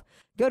yourself?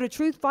 Go to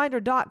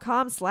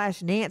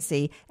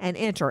truthfinder.com/Nancy and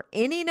enter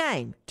any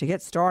name to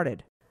get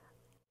started.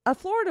 A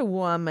Florida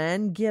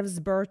woman gives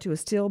birth to a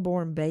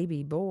stillborn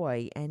baby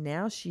boy, and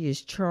now she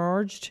is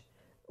charged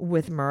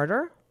with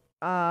murder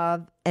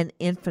of an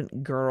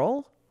infant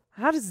girl.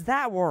 How does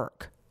that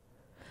work?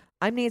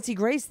 I'm Nancy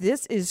Grace.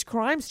 This is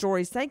Crime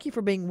Stories. Thank you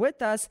for being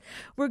with us.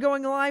 We're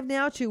going live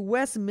now to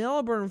West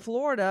Melbourne,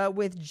 Florida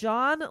with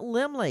John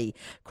Limley,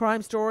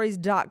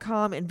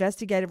 crimestories.com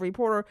investigative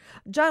reporter.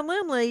 John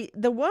Limley,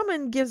 the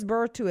woman gives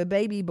birth to a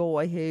baby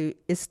boy who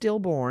is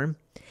stillborn,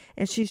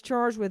 and she's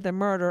charged with the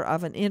murder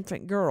of an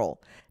infant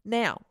girl.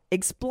 Now,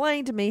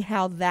 explain to me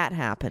how that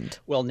happened.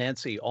 Well,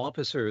 Nancy,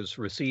 officers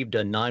received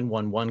a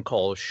 911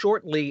 call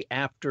shortly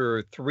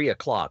after 3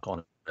 o'clock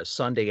on a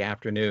Sunday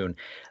afternoon.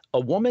 A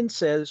woman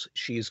says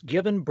she's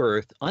given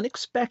birth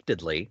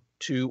unexpectedly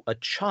to a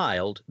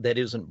child that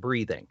isn't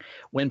breathing.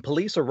 When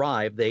police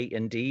arrive, they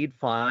indeed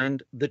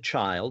find the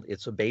child,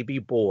 it's a baby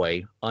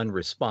boy,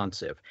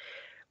 unresponsive.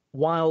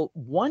 While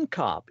one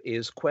cop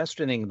is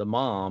questioning the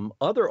mom,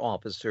 other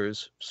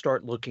officers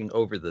start looking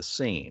over the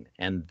scene,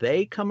 and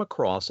they come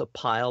across a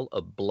pile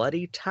of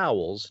bloody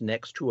towels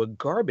next to a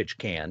garbage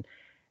can.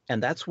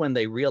 And that's when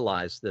they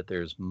realize that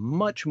there's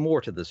much more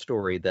to the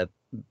story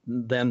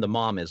than the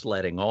mom is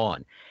letting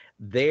on.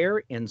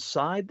 There,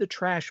 inside the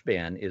trash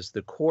bin, is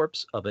the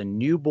corpse of a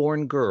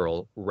newborn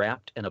girl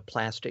wrapped in a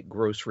plastic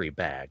grocery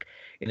bag.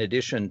 In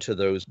addition to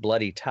those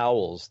bloody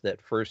towels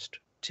that first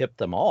tipped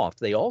them off,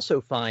 they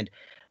also find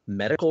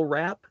medical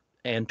wrap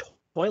and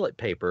toilet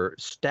paper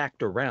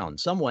stacked around.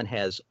 Someone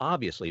has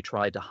obviously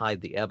tried to hide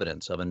the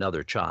evidence of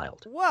another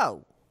child.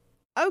 Whoa.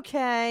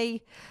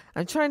 Okay.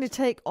 I'm trying to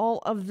take all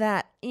of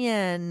that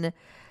in.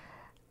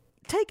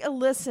 Take a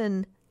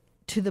listen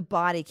to the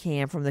body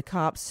cam from the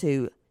cops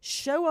who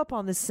show up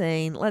on the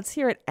scene. Let's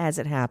hear it as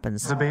it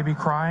happens. Was the baby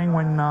crying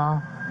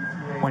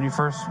when you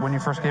first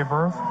gave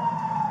birth?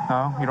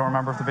 No, you don't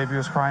remember if the baby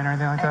was crying or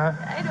anything like that?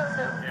 I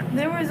don't know.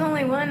 There was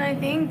only one, I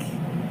think.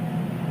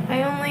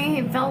 I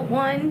only felt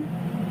one.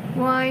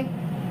 Why?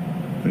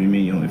 What do you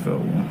mean you only felt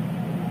one?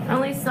 I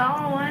only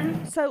saw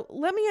one. So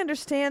let me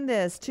understand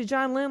this. To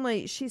John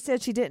Lindley, she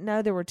said she didn't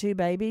know there were two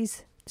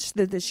babies,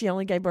 that she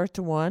only gave birth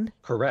to one.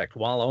 Correct.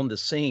 While on the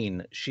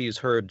scene, she's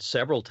heard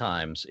several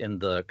times in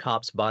the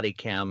cop's body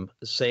cam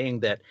saying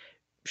that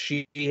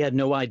she had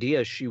no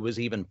idea she was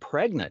even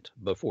pregnant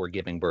before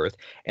giving birth.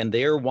 And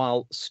there,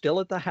 while still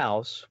at the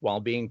house,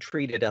 while being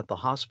treated at the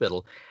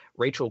hospital,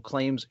 Rachel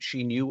claims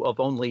she knew of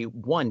only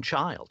one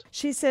child.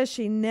 She says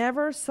she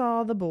never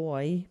saw the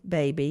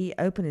baby,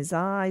 open his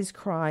eyes,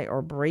 cry,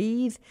 or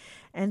breathe,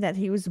 and that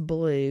he was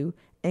blue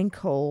and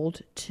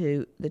cold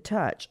to the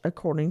touch,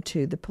 according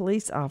to the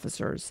police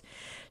officers.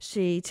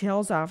 She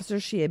tells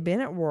officers she had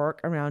been at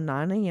work around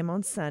 9 a.m.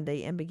 on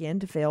Sunday and began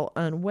to feel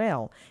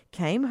unwell,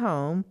 came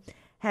home,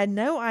 had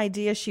no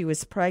idea she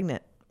was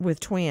pregnant with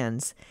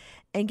twins,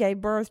 and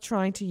gave birth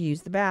trying to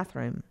use the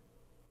bathroom.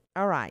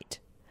 All right.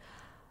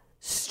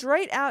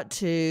 Straight out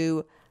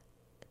to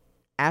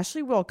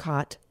Ashley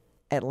Wilcott,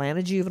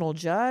 Atlanta juvenile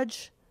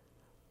judge,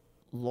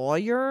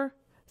 lawyer,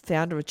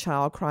 founder of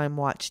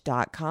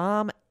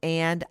ChildCrimeWatch.com,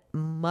 and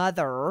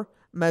mother.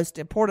 Most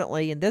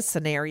importantly, in this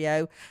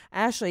scenario,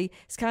 Ashley,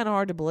 it's kind of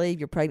hard to believe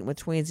you're pregnant with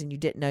twins and you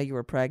didn't know you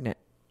were pregnant.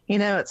 You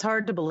know, it's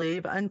hard to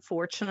believe.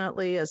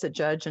 Unfortunately, as a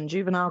judge in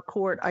juvenile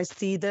court, I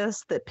see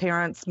this, that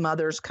parents,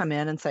 mothers come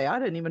in and say, I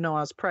didn't even know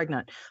I was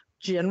pregnant.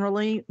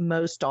 Generally,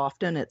 most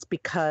often, it's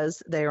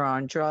because they are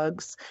on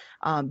drugs.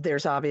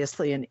 There's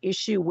obviously an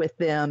issue with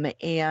them,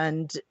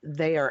 and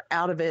they are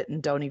out of it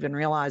and don't even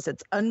realize.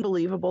 It's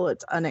unbelievable.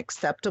 It's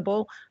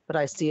unacceptable, but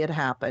I see it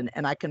happen.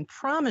 And I can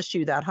promise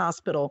you that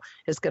hospital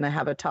is going to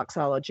have a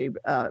toxicology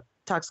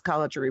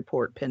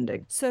report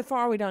pending. So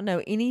far, we don't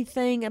know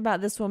anything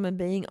about this woman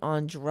being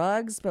on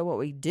drugs, but what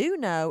we do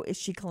know is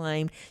she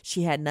claimed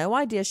she had no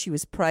idea she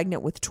was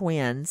pregnant with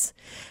twins.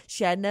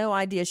 She had no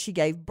idea she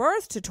gave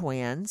birth to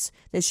twins,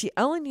 that she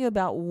only knew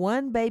about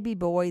one baby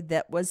boy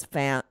that was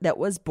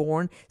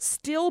born,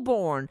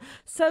 stillborn.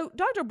 So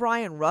Dr.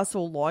 Brian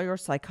Russell, lawyer,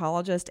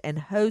 psychologist, and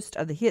host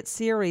of the hit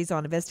series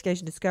on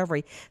Investigation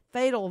Discovery,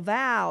 Fatal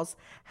Vows,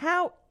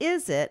 how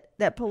is it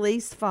that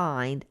police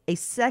find a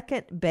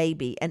second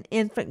baby, an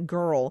infant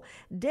girl,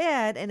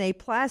 dead in a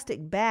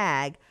plastic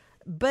bag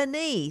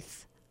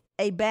beneath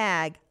a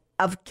bag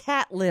of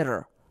cat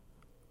litter?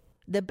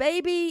 The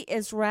baby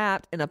is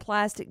wrapped in a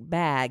plastic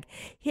bag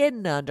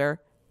hidden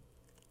under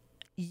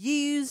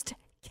used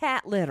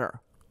cat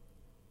litter.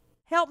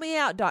 Help me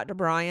out, Dr.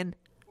 Brian.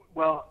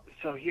 Well,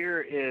 so here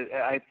is,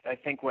 I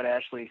think what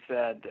Ashley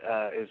said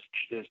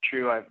is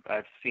true.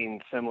 I've seen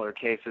similar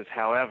cases.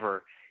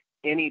 However,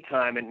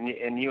 anytime,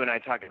 and you and I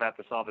talk about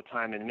this all the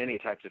time in many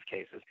types of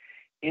cases,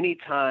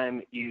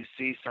 anytime you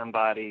see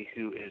somebody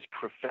who is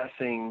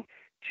professing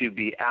to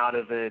be out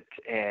of it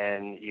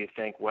and you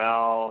think,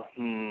 well,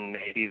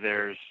 maybe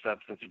there's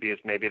substance abuse,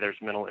 maybe there's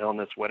mental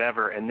illness,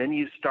 whatever, and then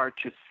you start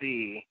to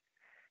see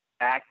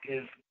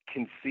active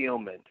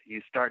concealment.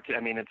 You start to,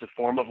 it's a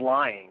form of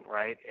lying,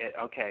 right?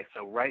 Okay,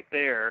 so right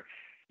there,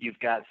 you've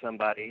got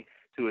somebody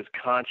who is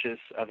conscious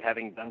of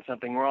having done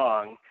something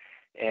wrong.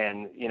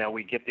 And,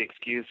 we get the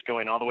excuse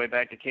going all the way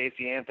back to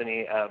Casey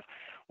Anthony of,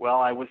 well,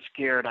 I was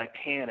scared, I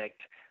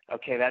panicked.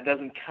 Okay, that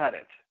doesn't cut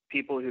it.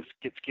 People who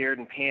get scared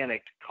and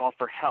panicked call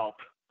for help,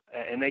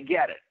 and they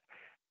get it.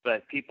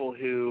 But people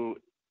who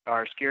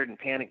are scared and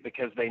panicked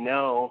because they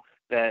know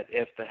that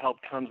if the help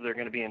comes, they're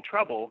going to be in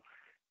trouble,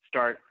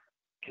 start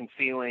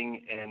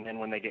concealing, and then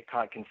when they get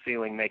caught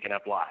concealing, making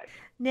up lies.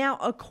 Now,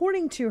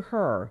 according to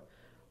her,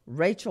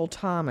 Rachel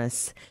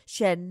Thomas.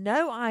 She had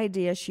no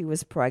idea she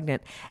was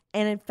pregnant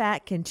and, in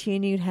fact,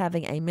 continued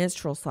having a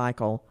menstrual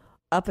cycle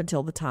up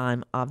until the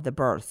time of the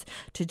birth.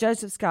 To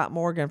Joseph Scott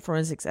Morgan,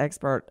 forensics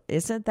expert,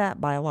 isn't that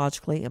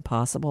biologically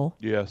impossible?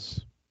 Yes.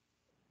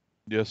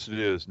 Yes, it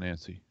is,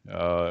 Nancy.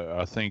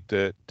 I think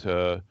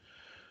that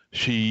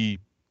she's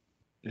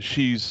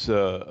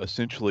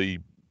essentially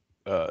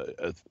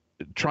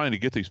trying to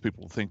get these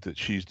people to think that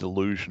she's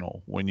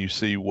delusional when you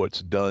see what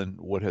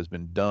has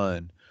been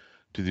done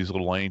to these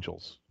little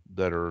angels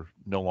that are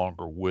no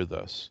longer with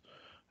us.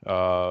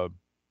 I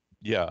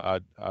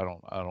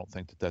don't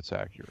think that that's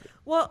accurate.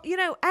 Well,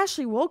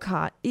 Ashley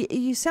Wolcott,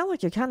 you sound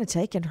like you're kind of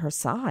taking her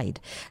side.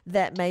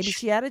 That maybe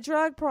she had a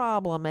drug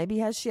problem.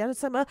 Maybe she had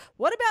some.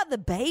 What about the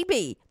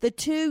baby? The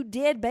 2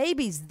 dead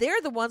babies.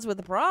 They're the ones with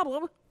the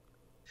problem.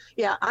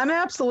 Yeah, I'm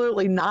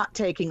absolutely not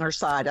taking her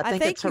side. I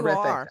think it's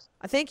horrific.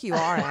 I think you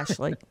are,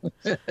 Ashley.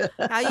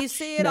 How you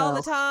see it all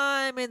the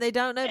time, and they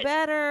don't know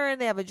better,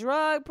 and they have a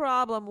drug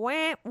problem.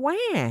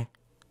 Wah.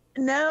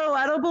 No,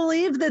 I don't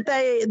believe that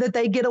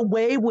they get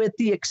away with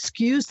the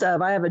excuse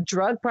of I have a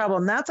drug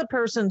problem. That's a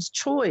person's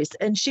choice.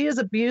 And she has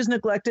abused,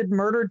 neglected,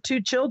 murdered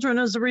 2 children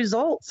as a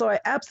result. So I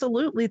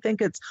absolutely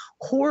think it's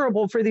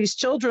horrible for these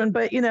children.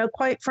 But,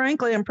 quite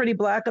frankly, I'm pretty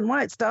black and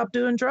white. Stop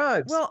doing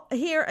drugs. Well,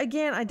 here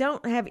again, I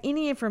don't have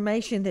any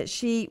information that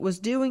she was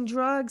doing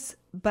drugs,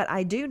 but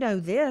I do know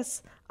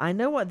this. I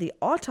know what the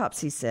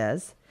autopsy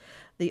says.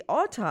 The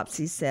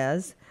autopsy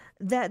says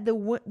that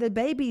the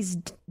babies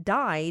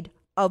died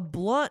of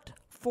blunt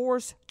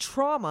force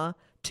trauma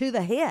to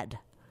the head.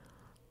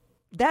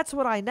 That's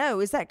what I know.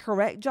 Is that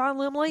correct, John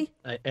Limley?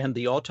 And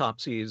the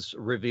autopsies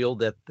revealed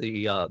that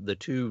the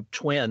 2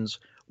 twins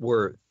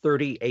were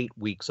 38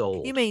 weeks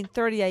old. You mean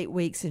 38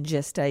 weeks in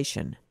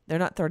gestation? They're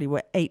not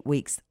 38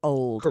 weeks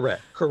old.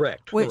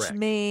 Correct. Which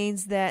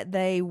means that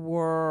they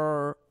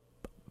were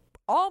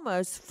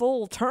almost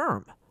full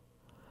term.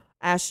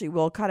 Ashley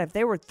Wolcott, if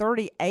they were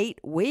 38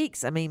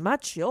 weeks, I mean, my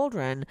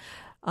children,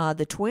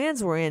 the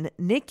twins were in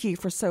NICU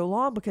for so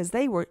long because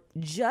they were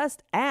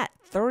just at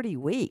 30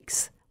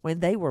 weeks when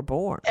they were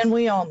born. And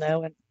we all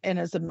know, and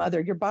as a mother,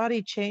 your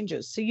body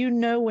changes. So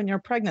when you're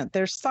pregnant,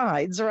 there's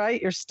signs,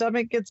 right? Your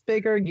stomach gets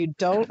bigger. You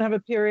don't have a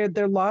period.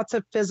 There are lots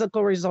of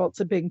physical results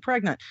of being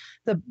pregnant.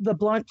 The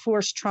blunt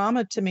force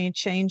trauma to me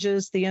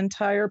changes the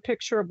entire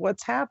picture of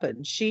what's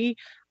happened. She,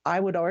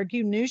 I would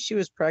argue, knew she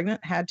was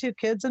pregnant, had 2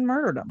 kids, and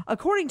murdered them.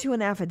 According to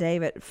an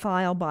affidavit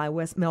filed by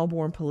West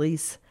Melbourne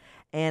Police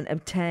and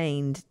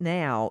obtained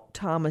now,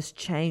 Thomas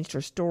changed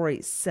her story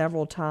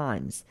several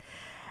times,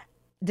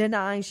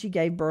 denying she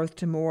gave birth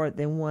to more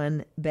than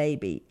 1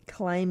 baby,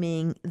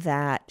 claiming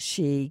that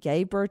she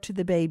gave birth to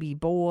the baby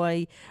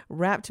boy,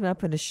 wrapped him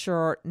up in a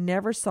shirt,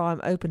 never saw him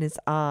open his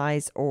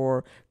eyes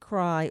or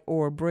cry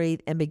or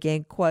breathe, and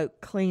began, quote,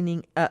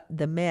 cleaning up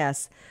the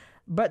mess.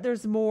 But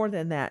there's more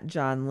than that,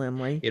 John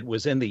Limley. It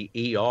was in the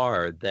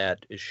ER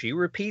that she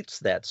repeats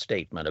that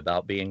statement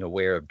about being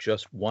aware of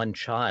just 1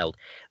 child.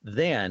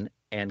 Then,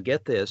 and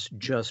get this,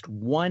 just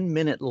 1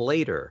 minute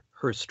later,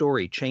 her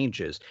story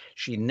changes.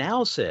 She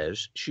now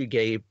says she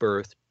gave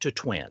birth to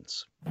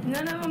twins.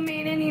 None of them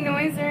made any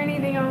noise or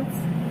anything else.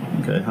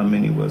 Okay, how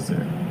many was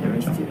there? There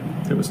was 2.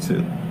 There was 2.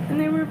 And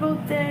they were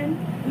both dead.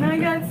 And I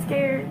got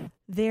scared.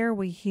 There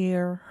we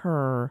hear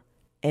her,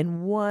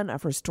 and one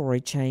of her story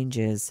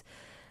changes,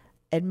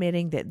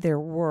 admitting that there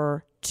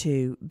were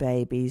 2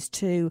 babies,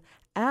 2.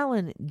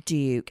 Alan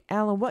Duke.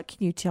 Alan, what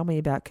can you tell me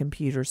about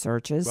computer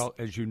searches? Well,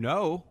 as you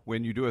know,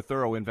 when you do a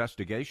thorough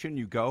investigation,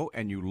 you go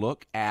and you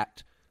look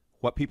at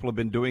what people have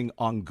been doing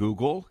on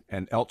Google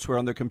and elsewhere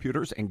on their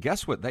computers. And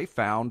guess what they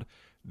found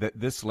that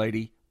this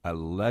lady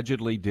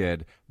allegedly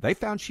did? They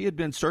found she had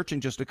been searching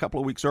just a couple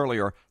of weeks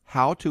earlier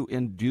how to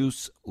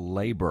induce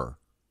labor.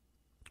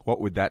 What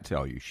would that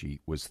tell you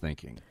she was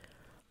thinking?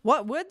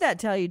 What would that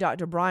tell you,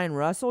 Dr. Brian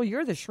Russell?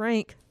 You're the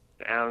shrink.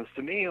 Sounds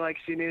to me like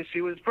she knew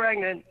she was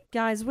pregnant.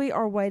 Guys, we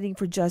are waiting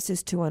for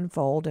justice to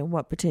unfold in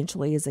what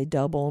potentially is a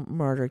double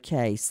murder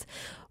case.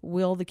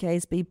 Will the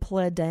case be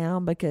pled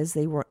down because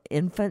they were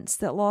infants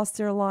that lost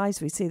their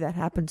lives? We see that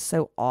happen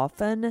so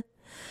often.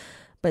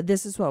 But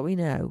this is what we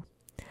know.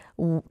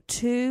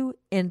 2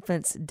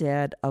 infants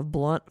dead of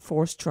blunt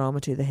force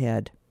trauma to the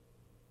head.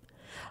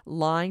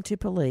 Lying to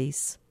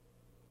police.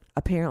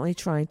 Apparently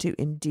trying to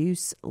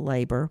induce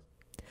labor.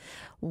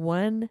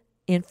 1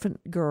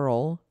 infant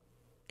girl.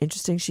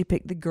 Interesting, she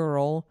picked the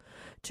girl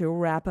to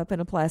wrap up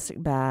in a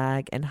plastic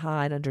bag and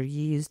hide under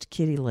used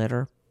kitty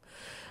litter.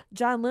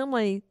 John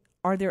Limley,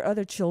 are there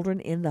other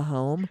children in the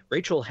home?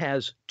 Rachel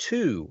has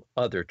 2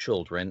 other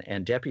children,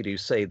 and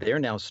deputies say they're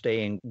now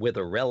staying with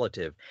a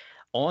relative.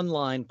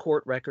 Online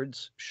court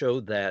records show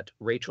that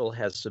Rachel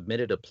has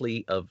submitted a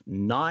plea of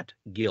not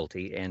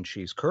guilty, and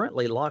she's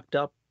currently locked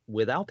up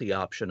without the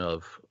option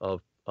of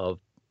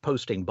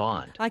posting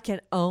bond. I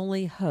can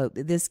only hope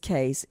that this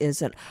case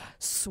isn't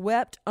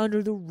swept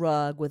under the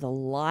rug with a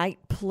light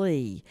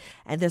plea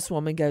and this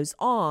woman goes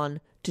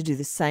on to do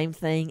the same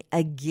thing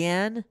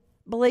again.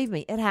 Believe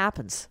me, it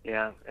happens.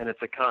 Yeah, and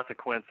it's a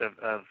consequence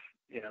of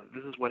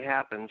this is what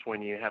happens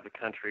when you have a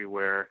country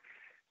where,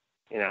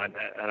 I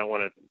don't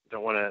want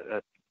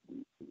to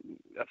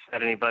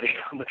upset anybody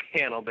on the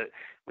panel, but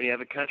when you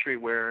have a country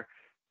where,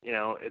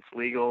 it's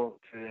legal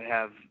to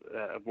have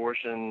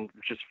abortion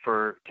just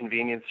for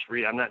convenience.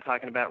 I'm not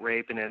talking about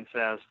rape and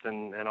incest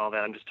and all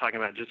that. I'm just talking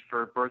about just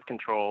for birth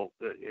control,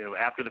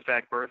 after the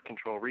fact birth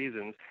control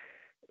reasons.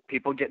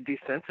 People get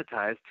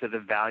desensitized to the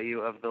value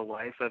of the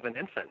life of an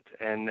infant,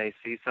 and they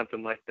see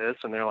something like this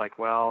and they're like,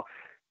 well,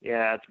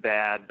 yeah, it's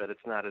bad, but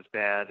it's not as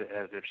bad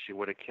as if she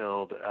would have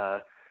killed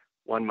a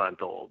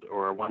 1-month-old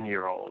or a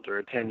 1-year-old or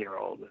a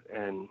 10-year-old.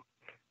 And,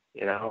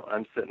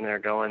 I'm sitting there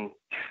going,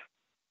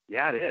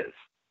 yeah, it is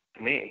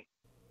to me.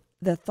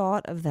 The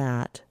thought of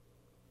that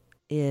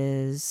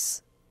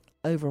is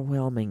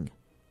overwhelming.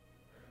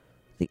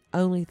 The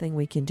only thing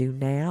we can do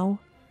now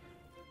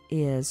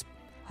is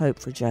hope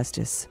for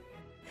justice.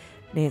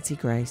 Nancy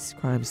Grace,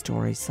 Crime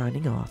Stories,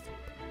 signing off.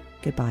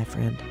 Goodbye,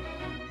 friend.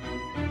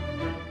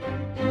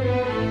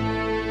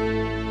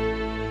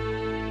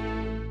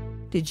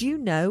 Did you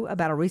know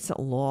about a recent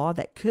law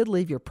that could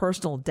leave your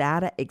personal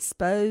data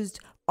exposed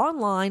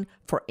online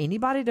for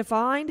anybody to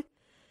find?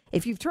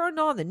 If you've turned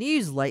on the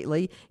news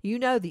lately, you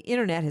know the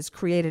internet has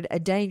created a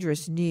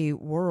dangerous new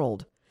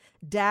world.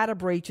 Data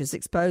breaches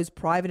expose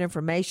private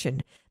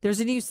information. There's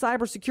a new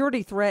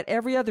cybersecurity threat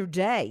every other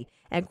day,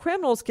 and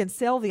criminals can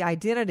sell the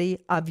identity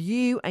of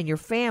you and your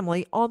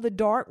family on the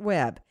dark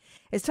web.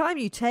 It's time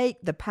you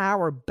take the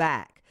power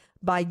back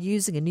by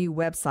using a new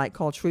website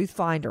called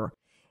TruthFinder.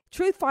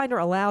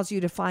 TruthFinder allows you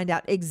to find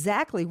out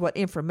exactly what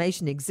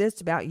information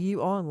exists about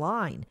you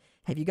online.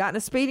 Have you gotten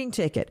a speeding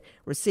ticket,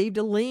 received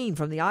a lien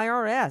from the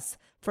IRS,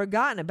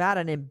 forgotten about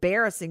an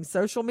embarrassing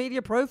social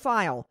media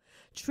profile?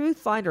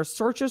 TruthFinder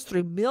searches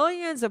through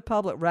millions of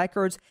public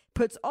records,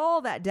 puts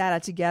all that data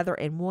together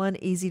in one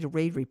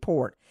easy-to-read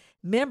report.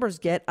 Members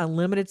get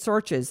unlimited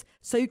searches,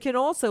 so you can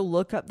also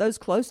look up those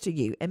close to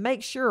you and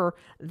make sure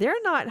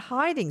they're not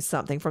hiding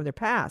something from their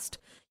past.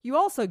 You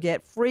also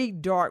get free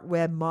dark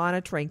web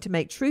monitoring to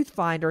make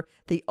TruthFinder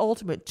the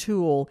ultimate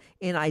tool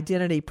in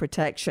identity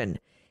protection.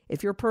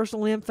 If your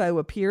personal info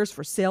appears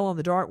for sale on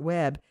the dark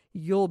web,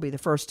 you'll be the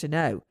first to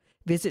know.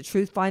 Visit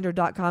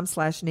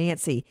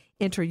truthfinder.com/Nancy.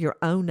 Enter your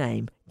own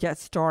name. Get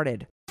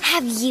started.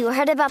 Have you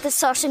heard about the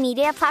social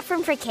media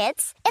platform for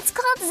kids? It's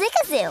called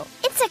Zigazoo.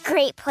 It's a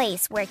great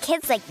place where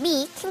kids like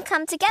me can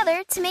come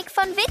together to make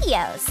fun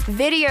videos.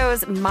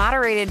 Videos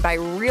moderated by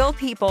real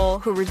people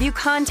who review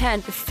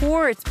content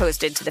before it's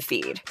posted to the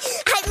feed.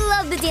 I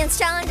love the dance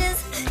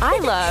challenges. I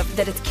love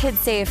that it's Kid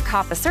Safe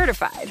COPPA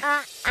certified.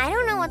 I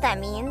don't know what that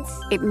means.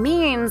 It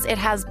means it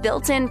has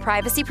built-in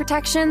privacy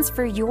protections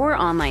for your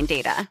online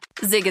data.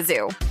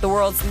 Zigazoo, the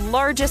world's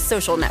largest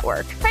social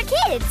network. For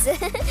kids.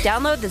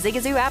 Download the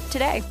Zigazoo app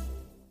today.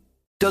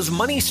 Does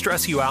money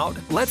stress you out?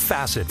 Let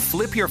Facet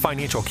flip your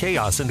financial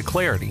chaos into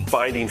clarity.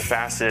 Finding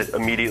Facet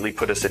immediately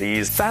put us at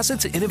ease.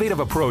 Facet's innovative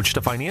approach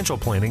to financial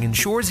planning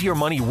ensures your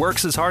money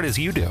works as hard as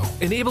you do,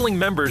 enabling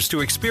members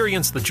to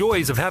experience the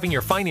joys of having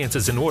your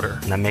finances in order.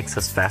 And that makes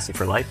us Facet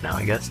for life now,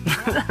 I guess.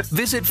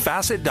 Visit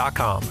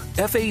Facet.com,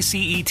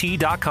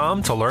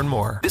 FACET.com to learn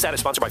more. This ad is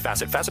sponsored by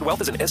Facet. Facet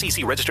Wealth is an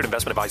SEC registered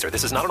investment advisor.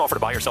 This is not an offer to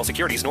buy or sell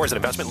securities, nor is it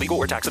investment, legal,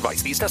 or tax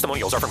advice. These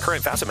testimonials are from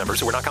current Facet members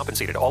who are not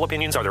compensated. All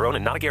opinions are their own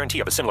and not a guarantee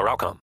of a similar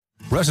outcome.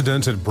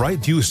 Residents at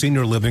Brightview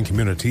Senior Living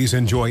Communities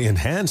enjoy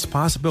enhanced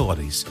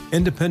possibilities,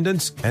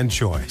 independence, and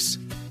choice.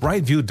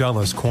 Brightview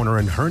Dulles Corner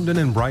in Herndon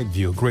and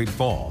Brightview, Great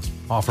Falls,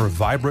 offer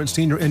vibrant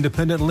senior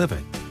independent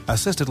living,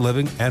 assisted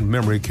living, and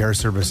memory care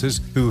services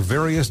through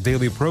various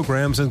daily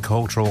programs and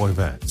cultural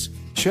events.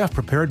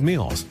 Chef-prepared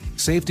meals,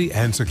 safety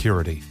and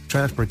security,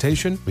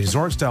 transportation,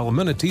 resort-style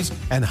amenities,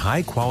 and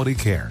high-quality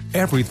care.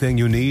 Everything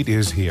you need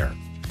is here.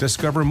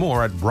 Discover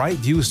more at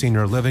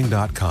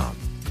brightviewseniorliving.com.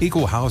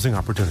 Equal housing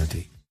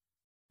opportunity.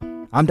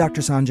 I'm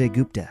Dr. Sanjay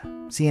Gupta,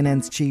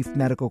 CNN's chief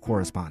medical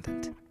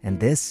correspondent, and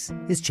this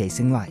is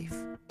Chasing Life.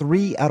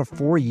 3 out of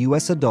 4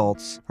 U.S.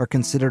 adults are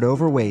considered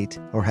overweight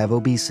or have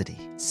obesity.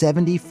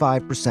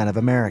 75% of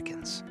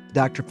Americans.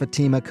 Dr.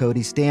 Fatima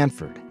Cody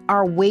Stanford.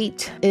 Our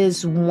weight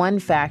is one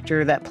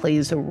factor that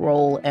plays a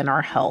role in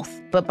our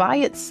health, but by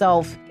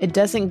itself, it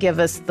doesn't give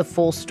us the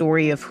full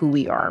story of who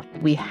we are.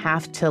 We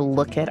have to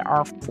look at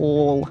our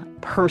full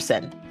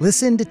person.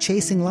 Listen to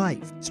Chasing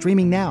Life,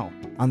 streaming now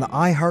on the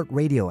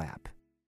iHeartRadio app,